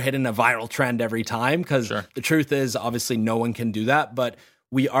say we're hitting a viral trend every time, because the truth is, obviously no one can do that, but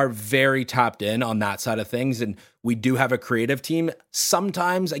we are very tapped in on that side of things, and we do have a creative team.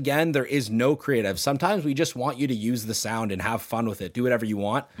 Sometimes, again, there is no creative. Sometimes we just want you to use the sound and have fun with it. Do whatever you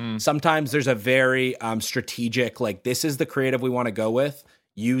want. Sometimes there's a very strategic, like, this is the creative we want to go with.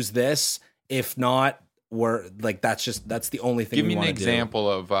 Use this. If not, we're like, that's the only thing. Give me an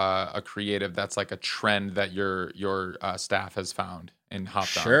example of a creative that's like a trend that your staff has found and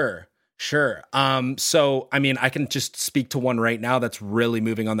hopped on. Sure. So, I mean, I can just speak to one right now that's really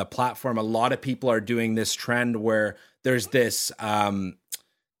moving on the platform. A lot of people are doing this trend where there's this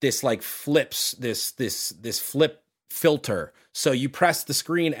like flips, this flip filter. So you press the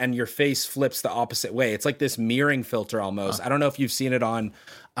screen and your face flips the opposite way. It's like this mirroring filter almost. I don't know if you've seen it on,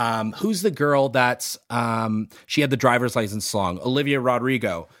 who's the girl that's, she had the driver's license song, Olivia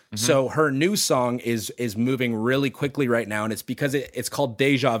Rodrigo. So her new song is moving really quickly right now, and it's because it's called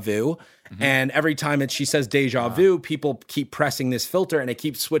Deja Vu. And every time she says Deja Vu, people keep pressing this filter, and it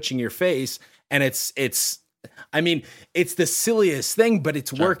keeps switching your face. And it's the silliest thing, but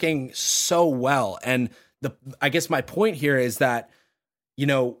it's working so well. And I guess my point here is that,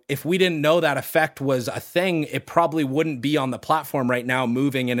 if we didn't know that effect was a thing, it probably wouldn't be on the platform right now,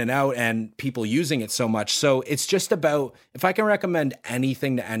 moving in and out, and people using it so much. So it's just about, if I can recommend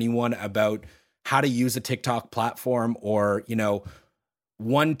anything to anyone about how to use a TikTok platform, or,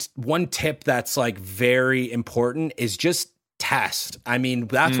 one tip that's like very important is just test. I mean,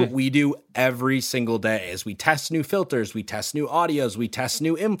 that's what we do every single day, is we test new filters, we test new audios, we test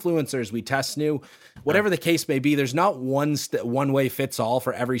new influencers, we test new, whatever the case may be. There's not one way fits all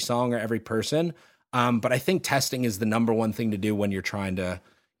for every song or every person. But I think testing is the number one thing to do when you're trying to,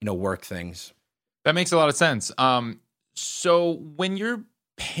 work things. That makes a lot of sense. So when you're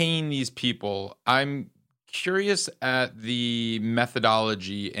paying these people, I'm curious at the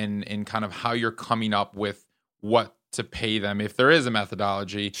methodology and kind of how you're coming up with what to pay them, if there is a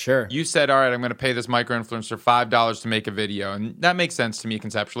methodology. Sure. You said, all right, I'm going to pay this micro-influencer $5 to make a video. And that makes sense to me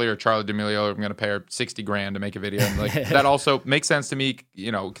conceptually. Or Charlie D'Amelio, I'm going to pay her $60,000 to make a video. And that also makes sense to me,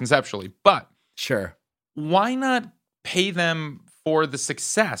 conceptually. But sure, why not pay them for the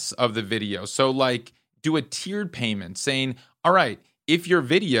success of the video? So do a tiered payment saying, all right, if your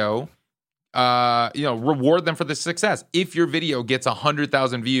video, reward them for the success. If your video gets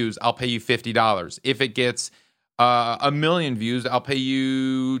 100,000 views, I'll pay you $50. If it gets 1 million views, I'll pay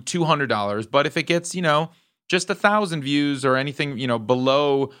you $200. But if it gets, just 1,000 views or anything,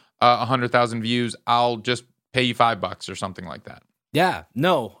 below 100,000 views, I'll just pay you $5 or something like that. Yeah,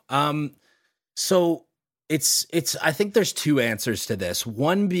 no. So it's, I think there's two answers to this.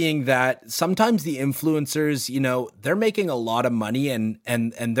 One being that sometimes the influencers, they're making a lot of money and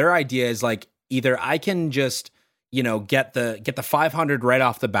their idea is either I can just, get the 500 right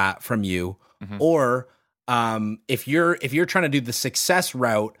off the bat from you, or if you're trying to do the success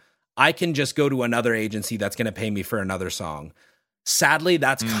route, I can just go to another agency that's going to pay me for another song. Sadly,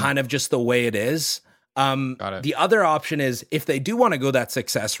 that's kind of just the way it is. Got it. The other option is if they do want to go that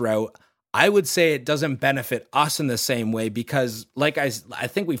success route, I would say it doesn't benefit us in the same way because I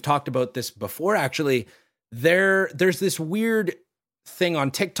think we've talked about this before, actually, there's this weird thing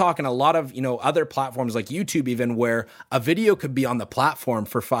on TikTok and a lot of, other platforms like YouTube even, where a video could be on the platform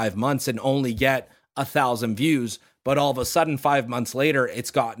for 5 months and only get 1,000 views, but all of a sudden 5 months later,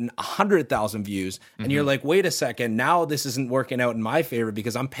 it's gotten 100,000 views. And you're like, wait a second, now this isn't working out in my favor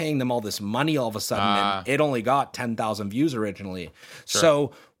because I'm paying them all this money all of a sudden and it only got 10,000 views originally. Sure.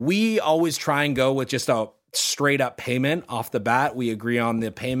 So we always try and go with just a straight up payment off the bat. We agree on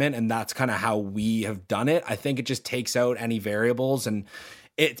the payment and that's kind of how we have done it. I think it just takes out any variables and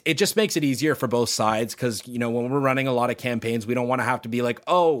it just makes it easier for both sides because, when we're running a lot of campaigns, we don't want to have to be like,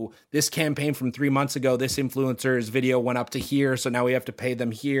 oh, this campaign from 3 months ago, this influencer's video went up to here, so now we have to pay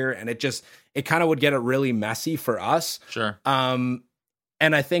them here. And it kind of would get it really messy for us. Sure. And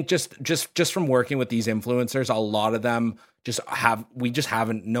I think just from working with these influencers, a lot of them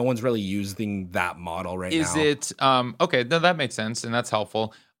no one's really using that model right now. Is it, okay, no, that makes sense and that's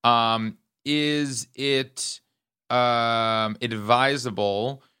helpful. Is it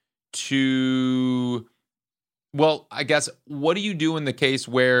advisable to, I guess, what do you do in the case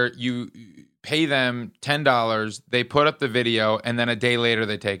where you pay them $10, they put up the video, and then a day later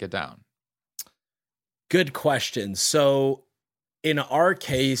they take it down? Good question. So in our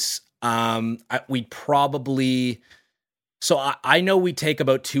case, we probably, I know we take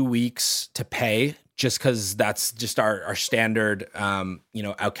about 2 weeks to pay just because that's just our standard,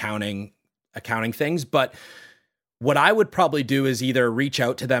 accounting things. But what I would probably do is either reach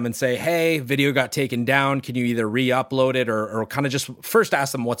out to them and say, hey, video got taken down. Can you either re-upload it or kind of just first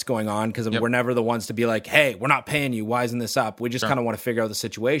ask them what's going on? Because we're never the ones to be like, hey, we're not paying you. Why isn't this up? We just kind of want to figure out the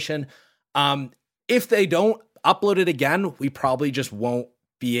situation. If they don't upload it again, we probably just won't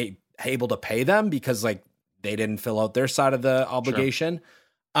be able to pay them because they didn't fill out their side of the obligation.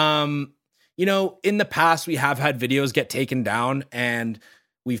 Sure. In the past, we have had videos get taken down and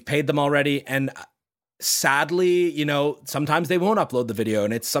we've paid them already. And sadly, sometimes they won't upload the video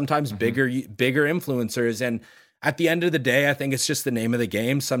and it's sometimes bigger influencers. And at the end of the day, I think it's just the name of the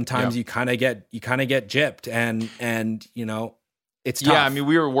game. Sometimes you kind of get gypped and it's tough. Yeah. I mean,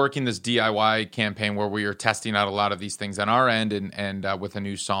 we were working this DIY campaign where we were testing out a lot of these things on our end and with a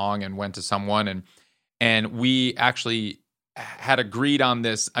new song and went to someone and we actually had agreed on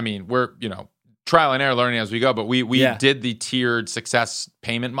this. I mean, we're, trial and error learning as we go, but we did the tiered success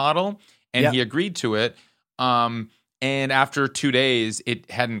payment model. And he agreed to it. And after 2 days,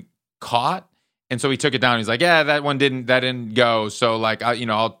 it hadn't caught. And so he took it down. He's like, yeah, that didn't go. So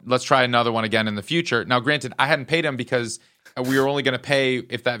let's try another one again in the future. Now, granted, I hadn't paid him because we were only going to pay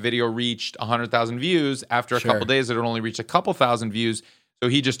if that video reached 100,000 views. After a couple days, it would only reach a couple thousand views. So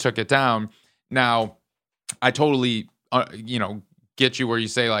he just took it down. Now, I totally, get you where you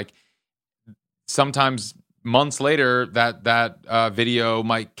say sometimes months later, that video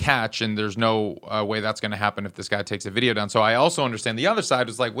might catch, and there's no way that's going to happen if this guy takes a video down. So I also understand the other side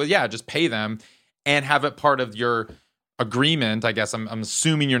was just pay them and have it part of your agreement. I guess I'm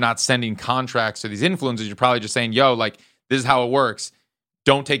assuming you're not sending contracts to these influencers. You're probably just saying, this is how it works.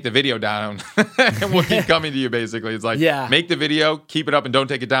 Don't take the video down, and we'll keep coming to you, basically. It's make the video, keep it up, and don't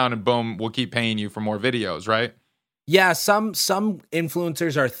take it down, and boom, we'll keep paying you for more videos, right? Yeah, some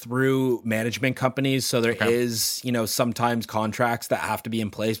influencers are through management companies, so there is, sometimes contracts that have to be in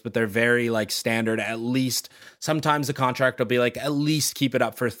place, but they're very like standard. At least sometimes the contract will be like at least keep it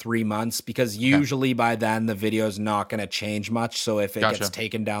up for 3 months, because usually by then the video is not going to change much. So if it gets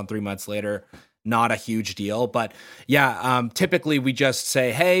taken down 3 months later, not a huge deal. But yeah, typically we just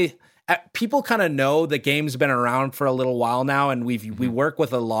say, hey. People kind of know the game's been around for a little while now, and we work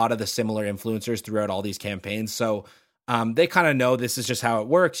with a lot of the similar influencers throughout all these campaigns. So they kind of know this is just how it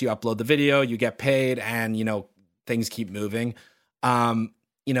works. You upload the video, you get paid, and things keep moving.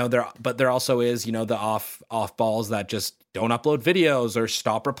 There also is the off balls that just don't upload videos or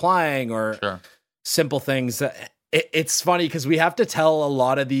stop replying or simple things. It's funny because we have to tell a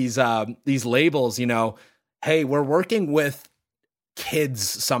lot of these labels, hey, we're working with kids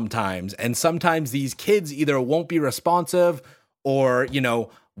sometimes, and sometimes these kids either won't be responsive or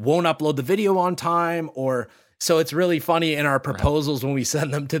won't upload the video on time, or so it's really funny in our proposals when we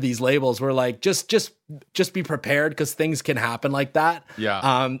send them to these labels, we're like just be prepared because things can happen like that.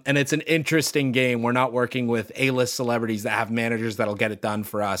 And it's an interesting game. We're not working with A-list celebrities that have managers that'll get it done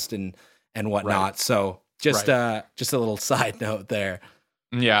for us and whatnot. So just a little side note there.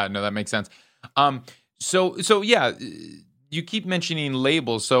 Yeah, no, that makes sense. So yeah, you keep mentioning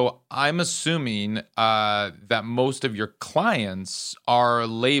labels, so I'm assuming that most of your clients are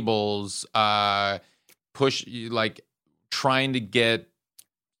labels trying to get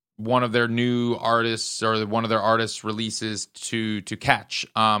one of their new artists or one of their artists' releases to catch.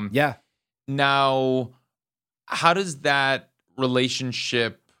 Now, how does that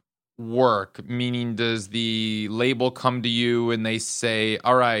relationship work? Meaning, does the label come to you and they say,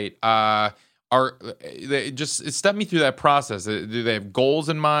 all right, just step me through that process. Do they have goals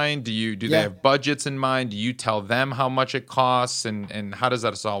in mind? Do they have budgets in mind? Do you tell them how much it costs, and how does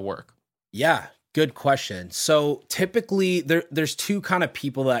that all work? Yeah, good question. So typically there's two kind of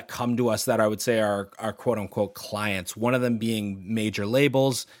people that come to us that I would say are quote unquote clients. One of them being major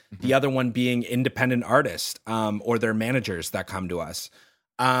labels, the other one being independent artists or their managers that come to us.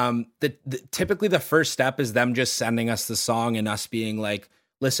 Typically the first step is them just sending us the song and us being like,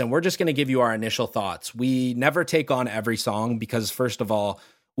 listen, we're just going to give you our initial thoughts. We never take on every song because, first of all,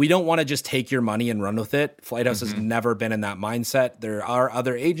 we don't want to just take your money and run with it. Flighthouse has never been in that mindset. There are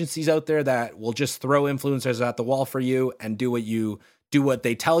other agencies out there that will just throw influencers at the wall for you and do what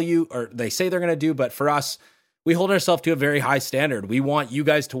they tell you or they say they're going to do. But for us, we hold ourselves to a very high standard. We want you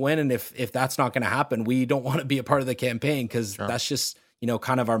guys to win. And if that's not going to happen, we don't want to be a part of the campaign because that's just,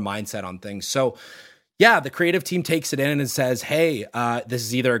 kind of our mindset on things. So yeah, the creative team takes it in and says, hey, this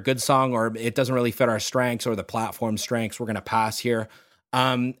is either a good song or it doesn't really fit our strengths or the platform strengths. We're going to pass here.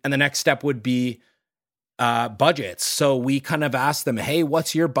 And the next step would be budgets. So we kind of ask them, hey,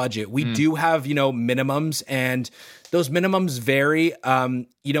 what's your budget? We do have, minimums, and those minimums vary.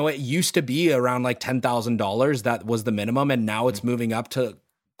 It used to be around like $10,000. That was the minimum. And now it's moving up to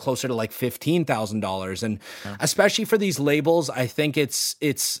closer to like $15,000. And especially for these labels, I think it's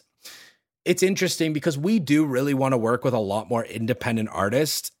interesting because we do really want to work with a lot more independent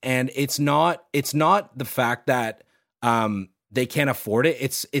artists, and it's not the fact that they can't afford it.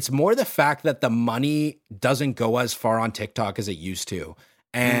 It's more the fact that the money doesn't go as far on TikTok as it used to,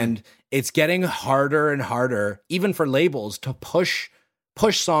 and it's getting harder and harder, even for labels, to push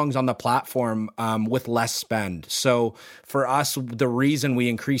songs on the platform with less spend. So for us, the reason we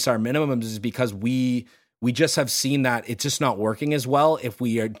increase our minimums is because we just have seen that it's just not working as well if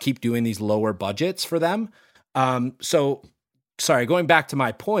we keep doing these lower budgets for them. So, sorry, going back to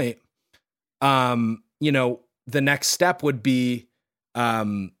my point, the next step would be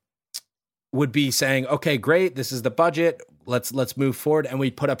saying, okay, great, this is the budget. Let's move forward. And we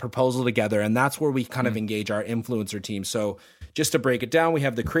put a proposal together. And that's where we kind of engage our influencer team. So just to break it down, we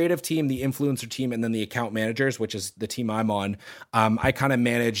have the creative team, the influencer team, and then the account managers, which is the team I'm on. I kind of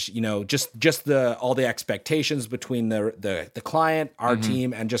manage, just all the expectations between the client, our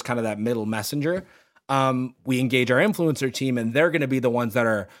team, and just kind of that middle messenger. We engage our influencer team, and they're going to be the ones that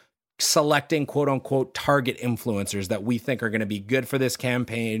are selecting quote unquote target influencers that we think are going to be good for this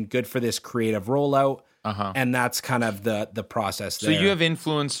campaign, good for this creative rollout. And that's kind of the process there. So you have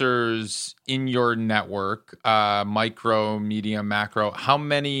influencers in your network, micro, medium, macro. How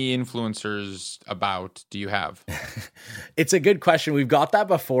many influencers about do you have? It's a good question. We've got that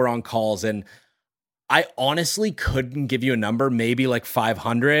before on calls, and I honestly couldn't give you a number, maybe like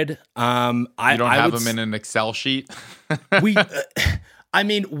 500. You don't have them in an Excel sheet? we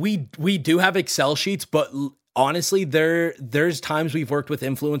do have Excel sheets, but honestly, there's times we've worked with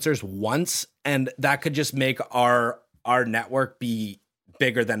influencers once, and that could just make our network be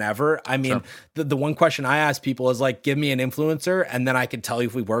bigger than ever. I mean, the one question I ask people is like, give me an influencer, and then I can tell you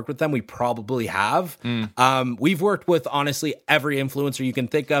if we worked with them. We probably have. We've worked with, honestly, every influencer you can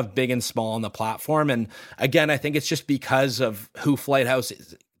think of, big and small, on the platform. And again, I think it's just because of who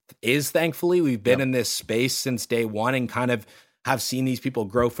Flighthouse is thankfully. We've been in this space since day one and kind of have seen these people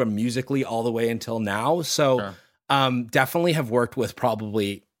grow from Musical.ly all the way until now. So definitely have worked with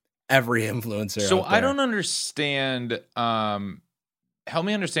probably every influencer. So I don't understand. Help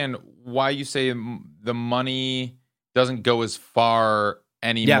me understand why you say the money doesn't go as far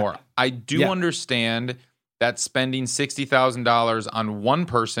anymore. I do understand that spending $60,000 on one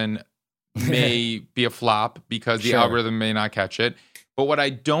person may be a flop because the algorithm may not catch it. But what I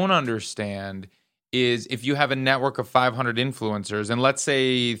don't understand is if you have a network of 500 influencers, and let's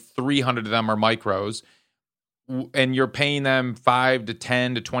say 300 of them are micros, and you're paying them $5 to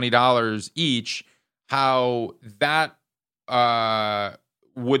 $10 to $20 each, how that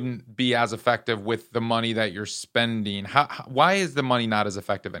wouldn't be as effective with the money that you're spending. Why is the money not as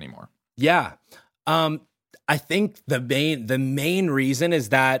effective anymore? Yeah. I think the main reason is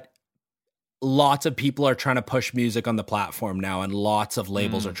that lots of people are trying to push music on the platform now, and lots of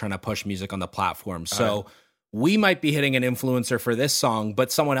labels are trying to push music on the platform. So we might be hitting an influencer for this song,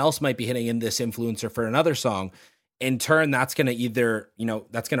 but someone else might be hitting in this influencer for another song. In turn, that's going to either,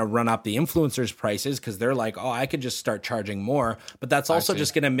 that's going to run up the influencers' prices because they're like, oh, I could just start charging more. But that's also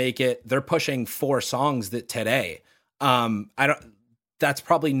just going to make it, they're pushing 4 songs that today. That's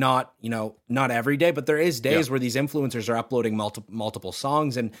probably not, not every day, but there is days where these influencers are uploading multiple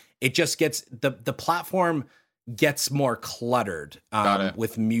songs, and it just gets, the platform gets more cluttered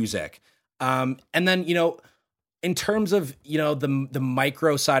with music. And then, in terms of, the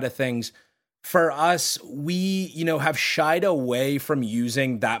micro side of things, for us, we, have shied away from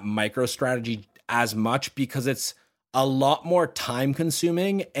using that micro strategy as much because it's a lot more time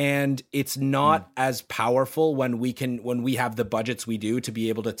consuming, and it's not as powerful when we have the budgets we do to be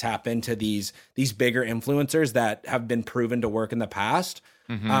able to tap into these bigger influencers that have been proven to work in the past.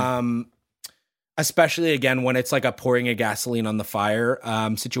 Especially again, when it's like a pouring a gasoline on the fire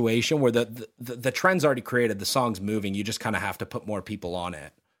situation where the trend's already created, the song's moving. You just kind of have to put more people on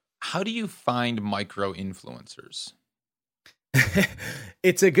it. How do you find micro influencers?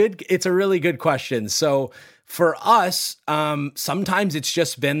 It's a really good question. So for us, sometimes it's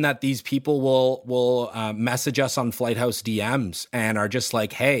just been that these people will message us on Flighthouse DMs and are just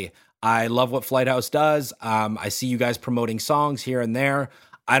like, hey, I love what Flighthouse does. I see you guys promoting songs here and there.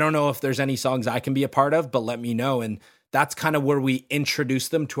 I don't know if there's any songs I can be a part of, but let me know. And that's kind of where we introduce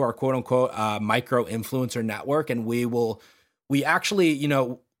them to our quote unquote micro influencer network. And we actually,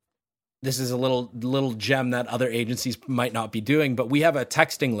 this is a little gem that other agencies might not be doing, but we have a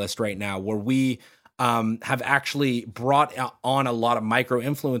texting list right now where we have actually brought on a lot of micro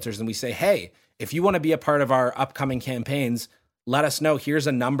influencers, and we say, hey, if you want to be a part of our upcoming campaigns, let us know. Here's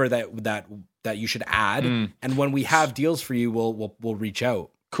a number that you should add, and when we have deals for you, we'll reach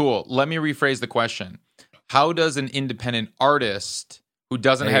out. Cool. Let me rephrase the question. How does an independent artist who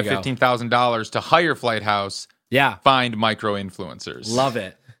doesn't have $15,000 to hire Flighthouse find micro influencers? Love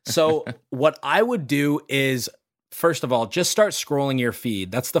it. So what I would do is, first of all, just start scrolling your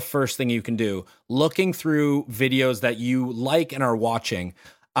feed. That's the first thing you can do. Looking through videos that you like and are watching.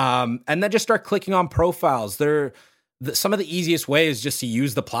 And then just start clicking on profiles. Some of the easiest way is just to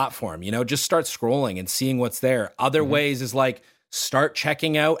use the platform, just start scrolling and seeing what's there. Other ways is like start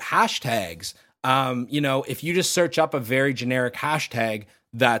checking out hashtags. If you just search up a very generic hashtag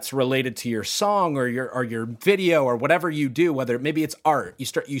that's related to your song or your video or whatever you do, whether maybe it's art,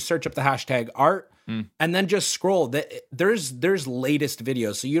 you search up the hashtag art and then just scroll. There's latest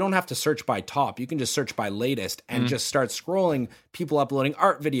videos, so you don't have to search by top. You can just search by latest and just start scrolling people uploading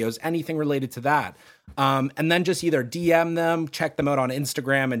art videos, anything related to that. And then just either DM them, check them out on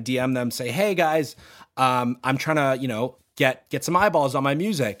Instagram and DM them, say, hey guys, I'm trying to, get some eyeballs on my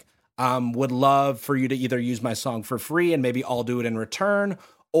music. Would love for you to either use my song for free and maybe I'll do it in return,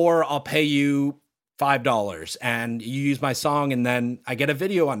 or I'll pay you $5 and you use my song and then I get a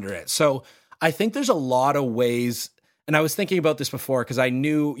video under it. So I think there's a lot of ways, and I was thinking about this before because I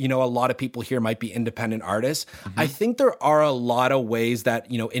knew, a lot of people here might be independent artists. I think there are a lot of ways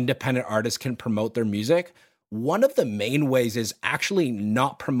that, independent artists can promote their music. One of the main ways is actually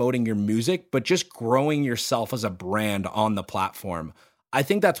not promoting your music, but just growing yourself as a brand on the platform. I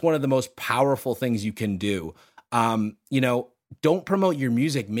think that's one of the most powerful things you can do. Don't promote your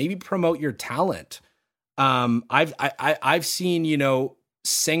music, maybe promote your talent. I've seen,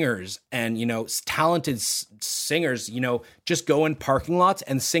 singers and, talented singers, just go in parking lots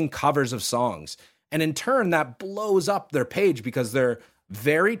and sing covers of songs. And in turn, that blows up their page because they're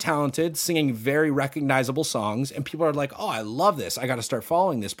very talented, singing very recognizable songs, and people are like, oh, I love this. I got to start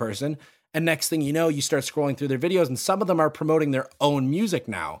following this person. And next thing you know, you start scrolling through their videos, and some of them are promoting their own music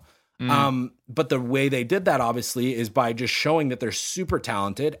now. But the way they did that, obviously, is by just showing that they're super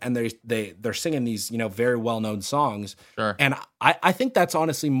talented and they're singing these, very well-known songs. Sure. And I think that's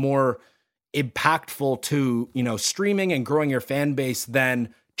honestly more impactful to, streaming and growing your fan base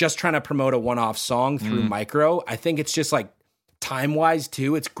than just trying to promote a one-off song through micro. I think it's just like time-wise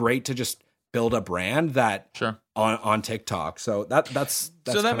too, it's great to just build a brand that on TikTok. So that's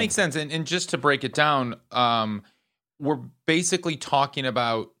so that makes sense. And just to break it down, we're basically talking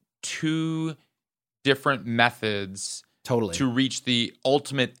about two different methods to reach the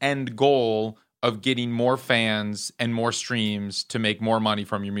ultimate end goal of getting more fans and more streams to make more money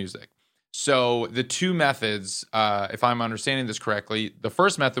from your music. So the two methods, if I'm understanding this correctly, the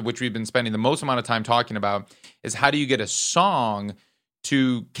first method, which we've been spending the most amount of time talking about, is how do you get a song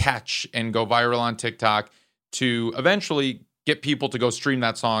to catch and go viral on TikTok to eventually get people to go stream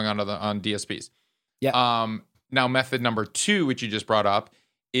that song on DSPs. Yeah. Now, method number two, which you just brought up,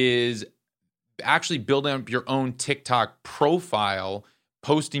 is actually building up your own TikTok profile,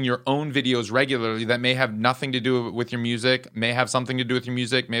 posting your own videos regularly that may have nothing to do with your music, may have something to do with your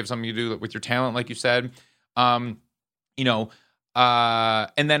music, may have something to do with your talent, like you said. And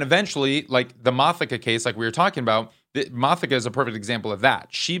then eventually, like the Mothika case, like we were talking about, Mothika is a perfect example of that.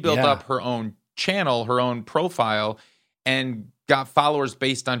 She built up her own channel, her own profile, and got followers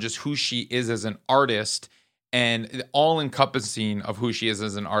based on just who she is as an artist and all encompassing of who she is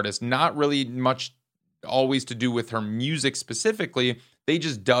as an artist. Not really much always to do with her music specifically. They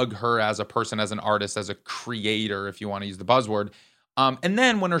just dug her as a person, as an artist, as a creator, if you want to use the buzzword. And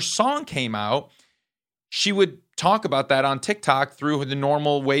then when her song came out, she would talk about that on TikTok through the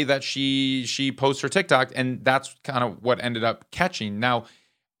normal way that she posts her TikTok, and that's kind of what ended up catching. Now,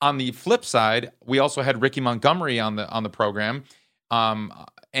 on the flip side, we also had Ricky Montgomery on the program,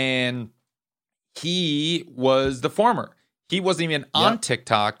 and he was the former. He wasn't even on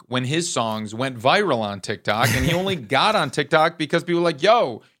TikTok when his songs went viral on TikTok, and he only got on TikTok because people were like,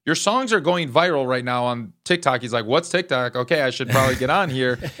 yo, your songs are going viral right now on TikTok. He's like, what's TikTok? Okay, I should probably get on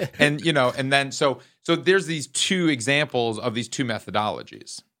here. And, and then so there's these two examples of these two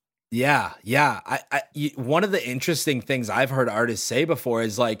methodologies. Yeah. One of the interesting things I've heard artists say before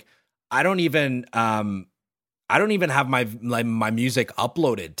is like, I don't even have my music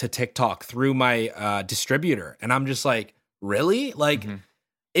uploaded to TikTok through my distributor. And I'm just like, really? Like,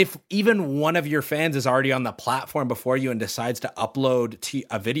 if even one of your fans is already on the platform before you and decides to upload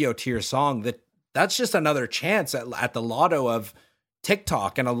a video to your song, that's just another chance at the lotto of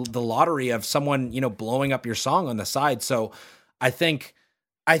TikTok and the lottery of someone, blowing up your song on the side. So I think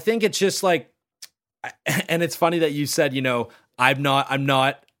it's just like, and it's funny that you said, I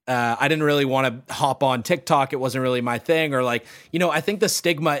didn't really want to hop on TikTok. It wasn't really my thing. Or like, I think the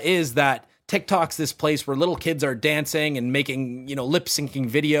stigma is that TikTok's this place where little kids are dancing and making, lip syncing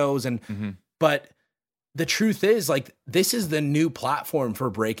videos. But the truth is, like, this is the new platform for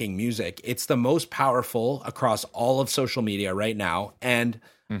breaking music. It's the most powerful across all of social media right now. And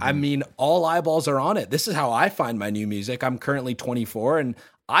I mean, all eyeballs are on it. This is how I find my new music. I'm currently 24 and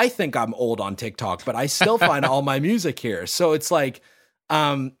I think I'm old on TikTok, but I still find all my music here. So it's like,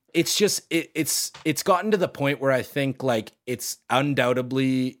 it's just, it's gotten to the point where I think like it's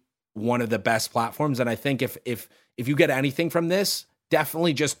undoubtedly one of the best platforms. And I think if you get anything from this,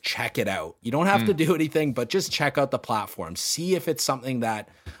 definitely just check it out. You don't have to do anything, but just check out the platform. See if it's something that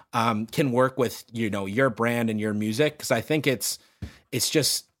can work with, your brand and your music. Cause I think it's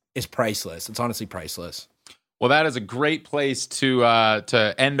priceless. It's honestly priceless. Well, that is a great place to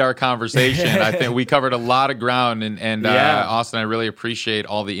end our conversation. I think we covered a lot of ground, and Austin, I really appreciate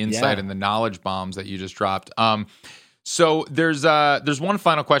all the insight and the knowledge bombs that you just dropped. So there's one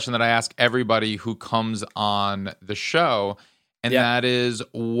final question that I ask everybody who comes on the show, and that is,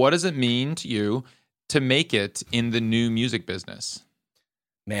 what does it mean to you to make it in the new music business?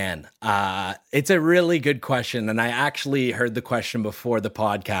 Man, it's a really good question, and I actually heard the question before the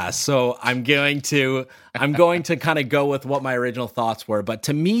podcast, so I'm going to kind of go with what my original thoughts were. But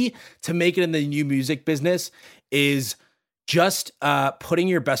to me, to make it in the new music business is just putting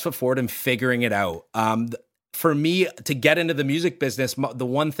your best foot forward and figuring it out. For me, to get into the music business, the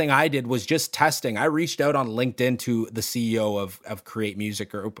one thing I did was just testing. I reached out on LinkedIn to the CEO of Create Music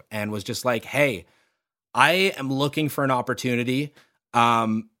Group and was just like, hey, I am looking for an opportunity.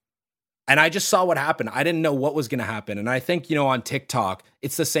 And And I just saw what happened. I didn't know what was going to happen. And I think, on TikTok,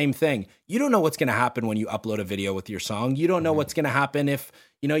 it's the same thing. You don't know what's going to happen when you upload a video with your song. You don't know what's going to happen if,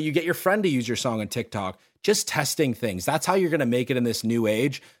 you get your friend to use your song on TikTok. Just testing things. That's how you're going to make it in this new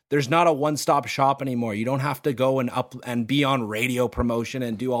age. There's not a one-stop shop anymore. You don't have to go and be on radio promotion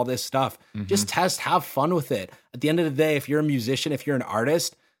and do all this stuff. Just test, have fun with it. At the end of the day, if you're a musician, if you're an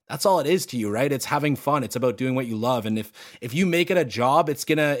artist, that's all it is to you, right? It's having fun. It's about doing what you love. And if you make it a job, it's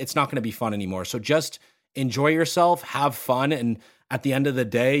not gonna be fun anymore. So just enjoy yourself, have fun, and at the end of the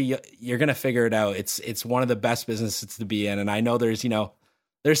day, you're gonna figure it out. It's one of the best businesses to be in. And I know there's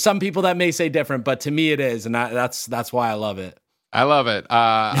some people that may say different, but to me it is, and that's why I love it. I love it.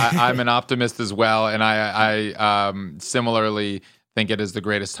 I'm an optimist as well, and I similarly think it is the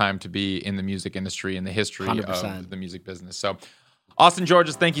greatest time to be in the music industry in the history 100%. of the music business. So, Austin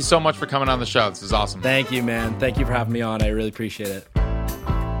Georges, thank you so much for coming on the show. This is awesome. Thank you, man. Thank you for having me on. I really appreciate it.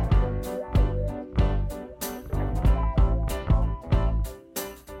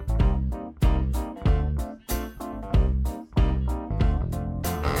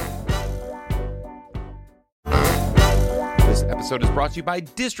 This episode is brought to you by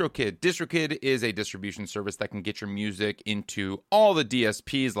DistroKid. DistroKid is a distribution service that can get your music into all the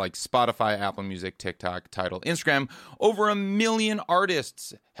DSPs like Spotify, Apple Music, TikTok, Tidal, Instagram. Over 1 million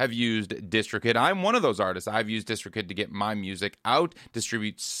artists have used DistroKid. I'm one of those artists. I've used DistroKid to get my music out,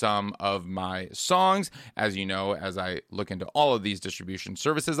 distribute some of my songs. As you know, as I look into all of these distribution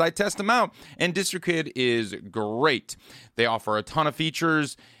services, I test them out. And DistroKid is great. They offer a ton of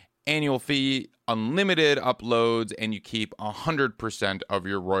features, annual fee, unlimited uploads, and you keep 100% of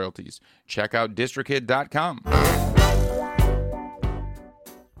your royalties. Check out distrokid.com.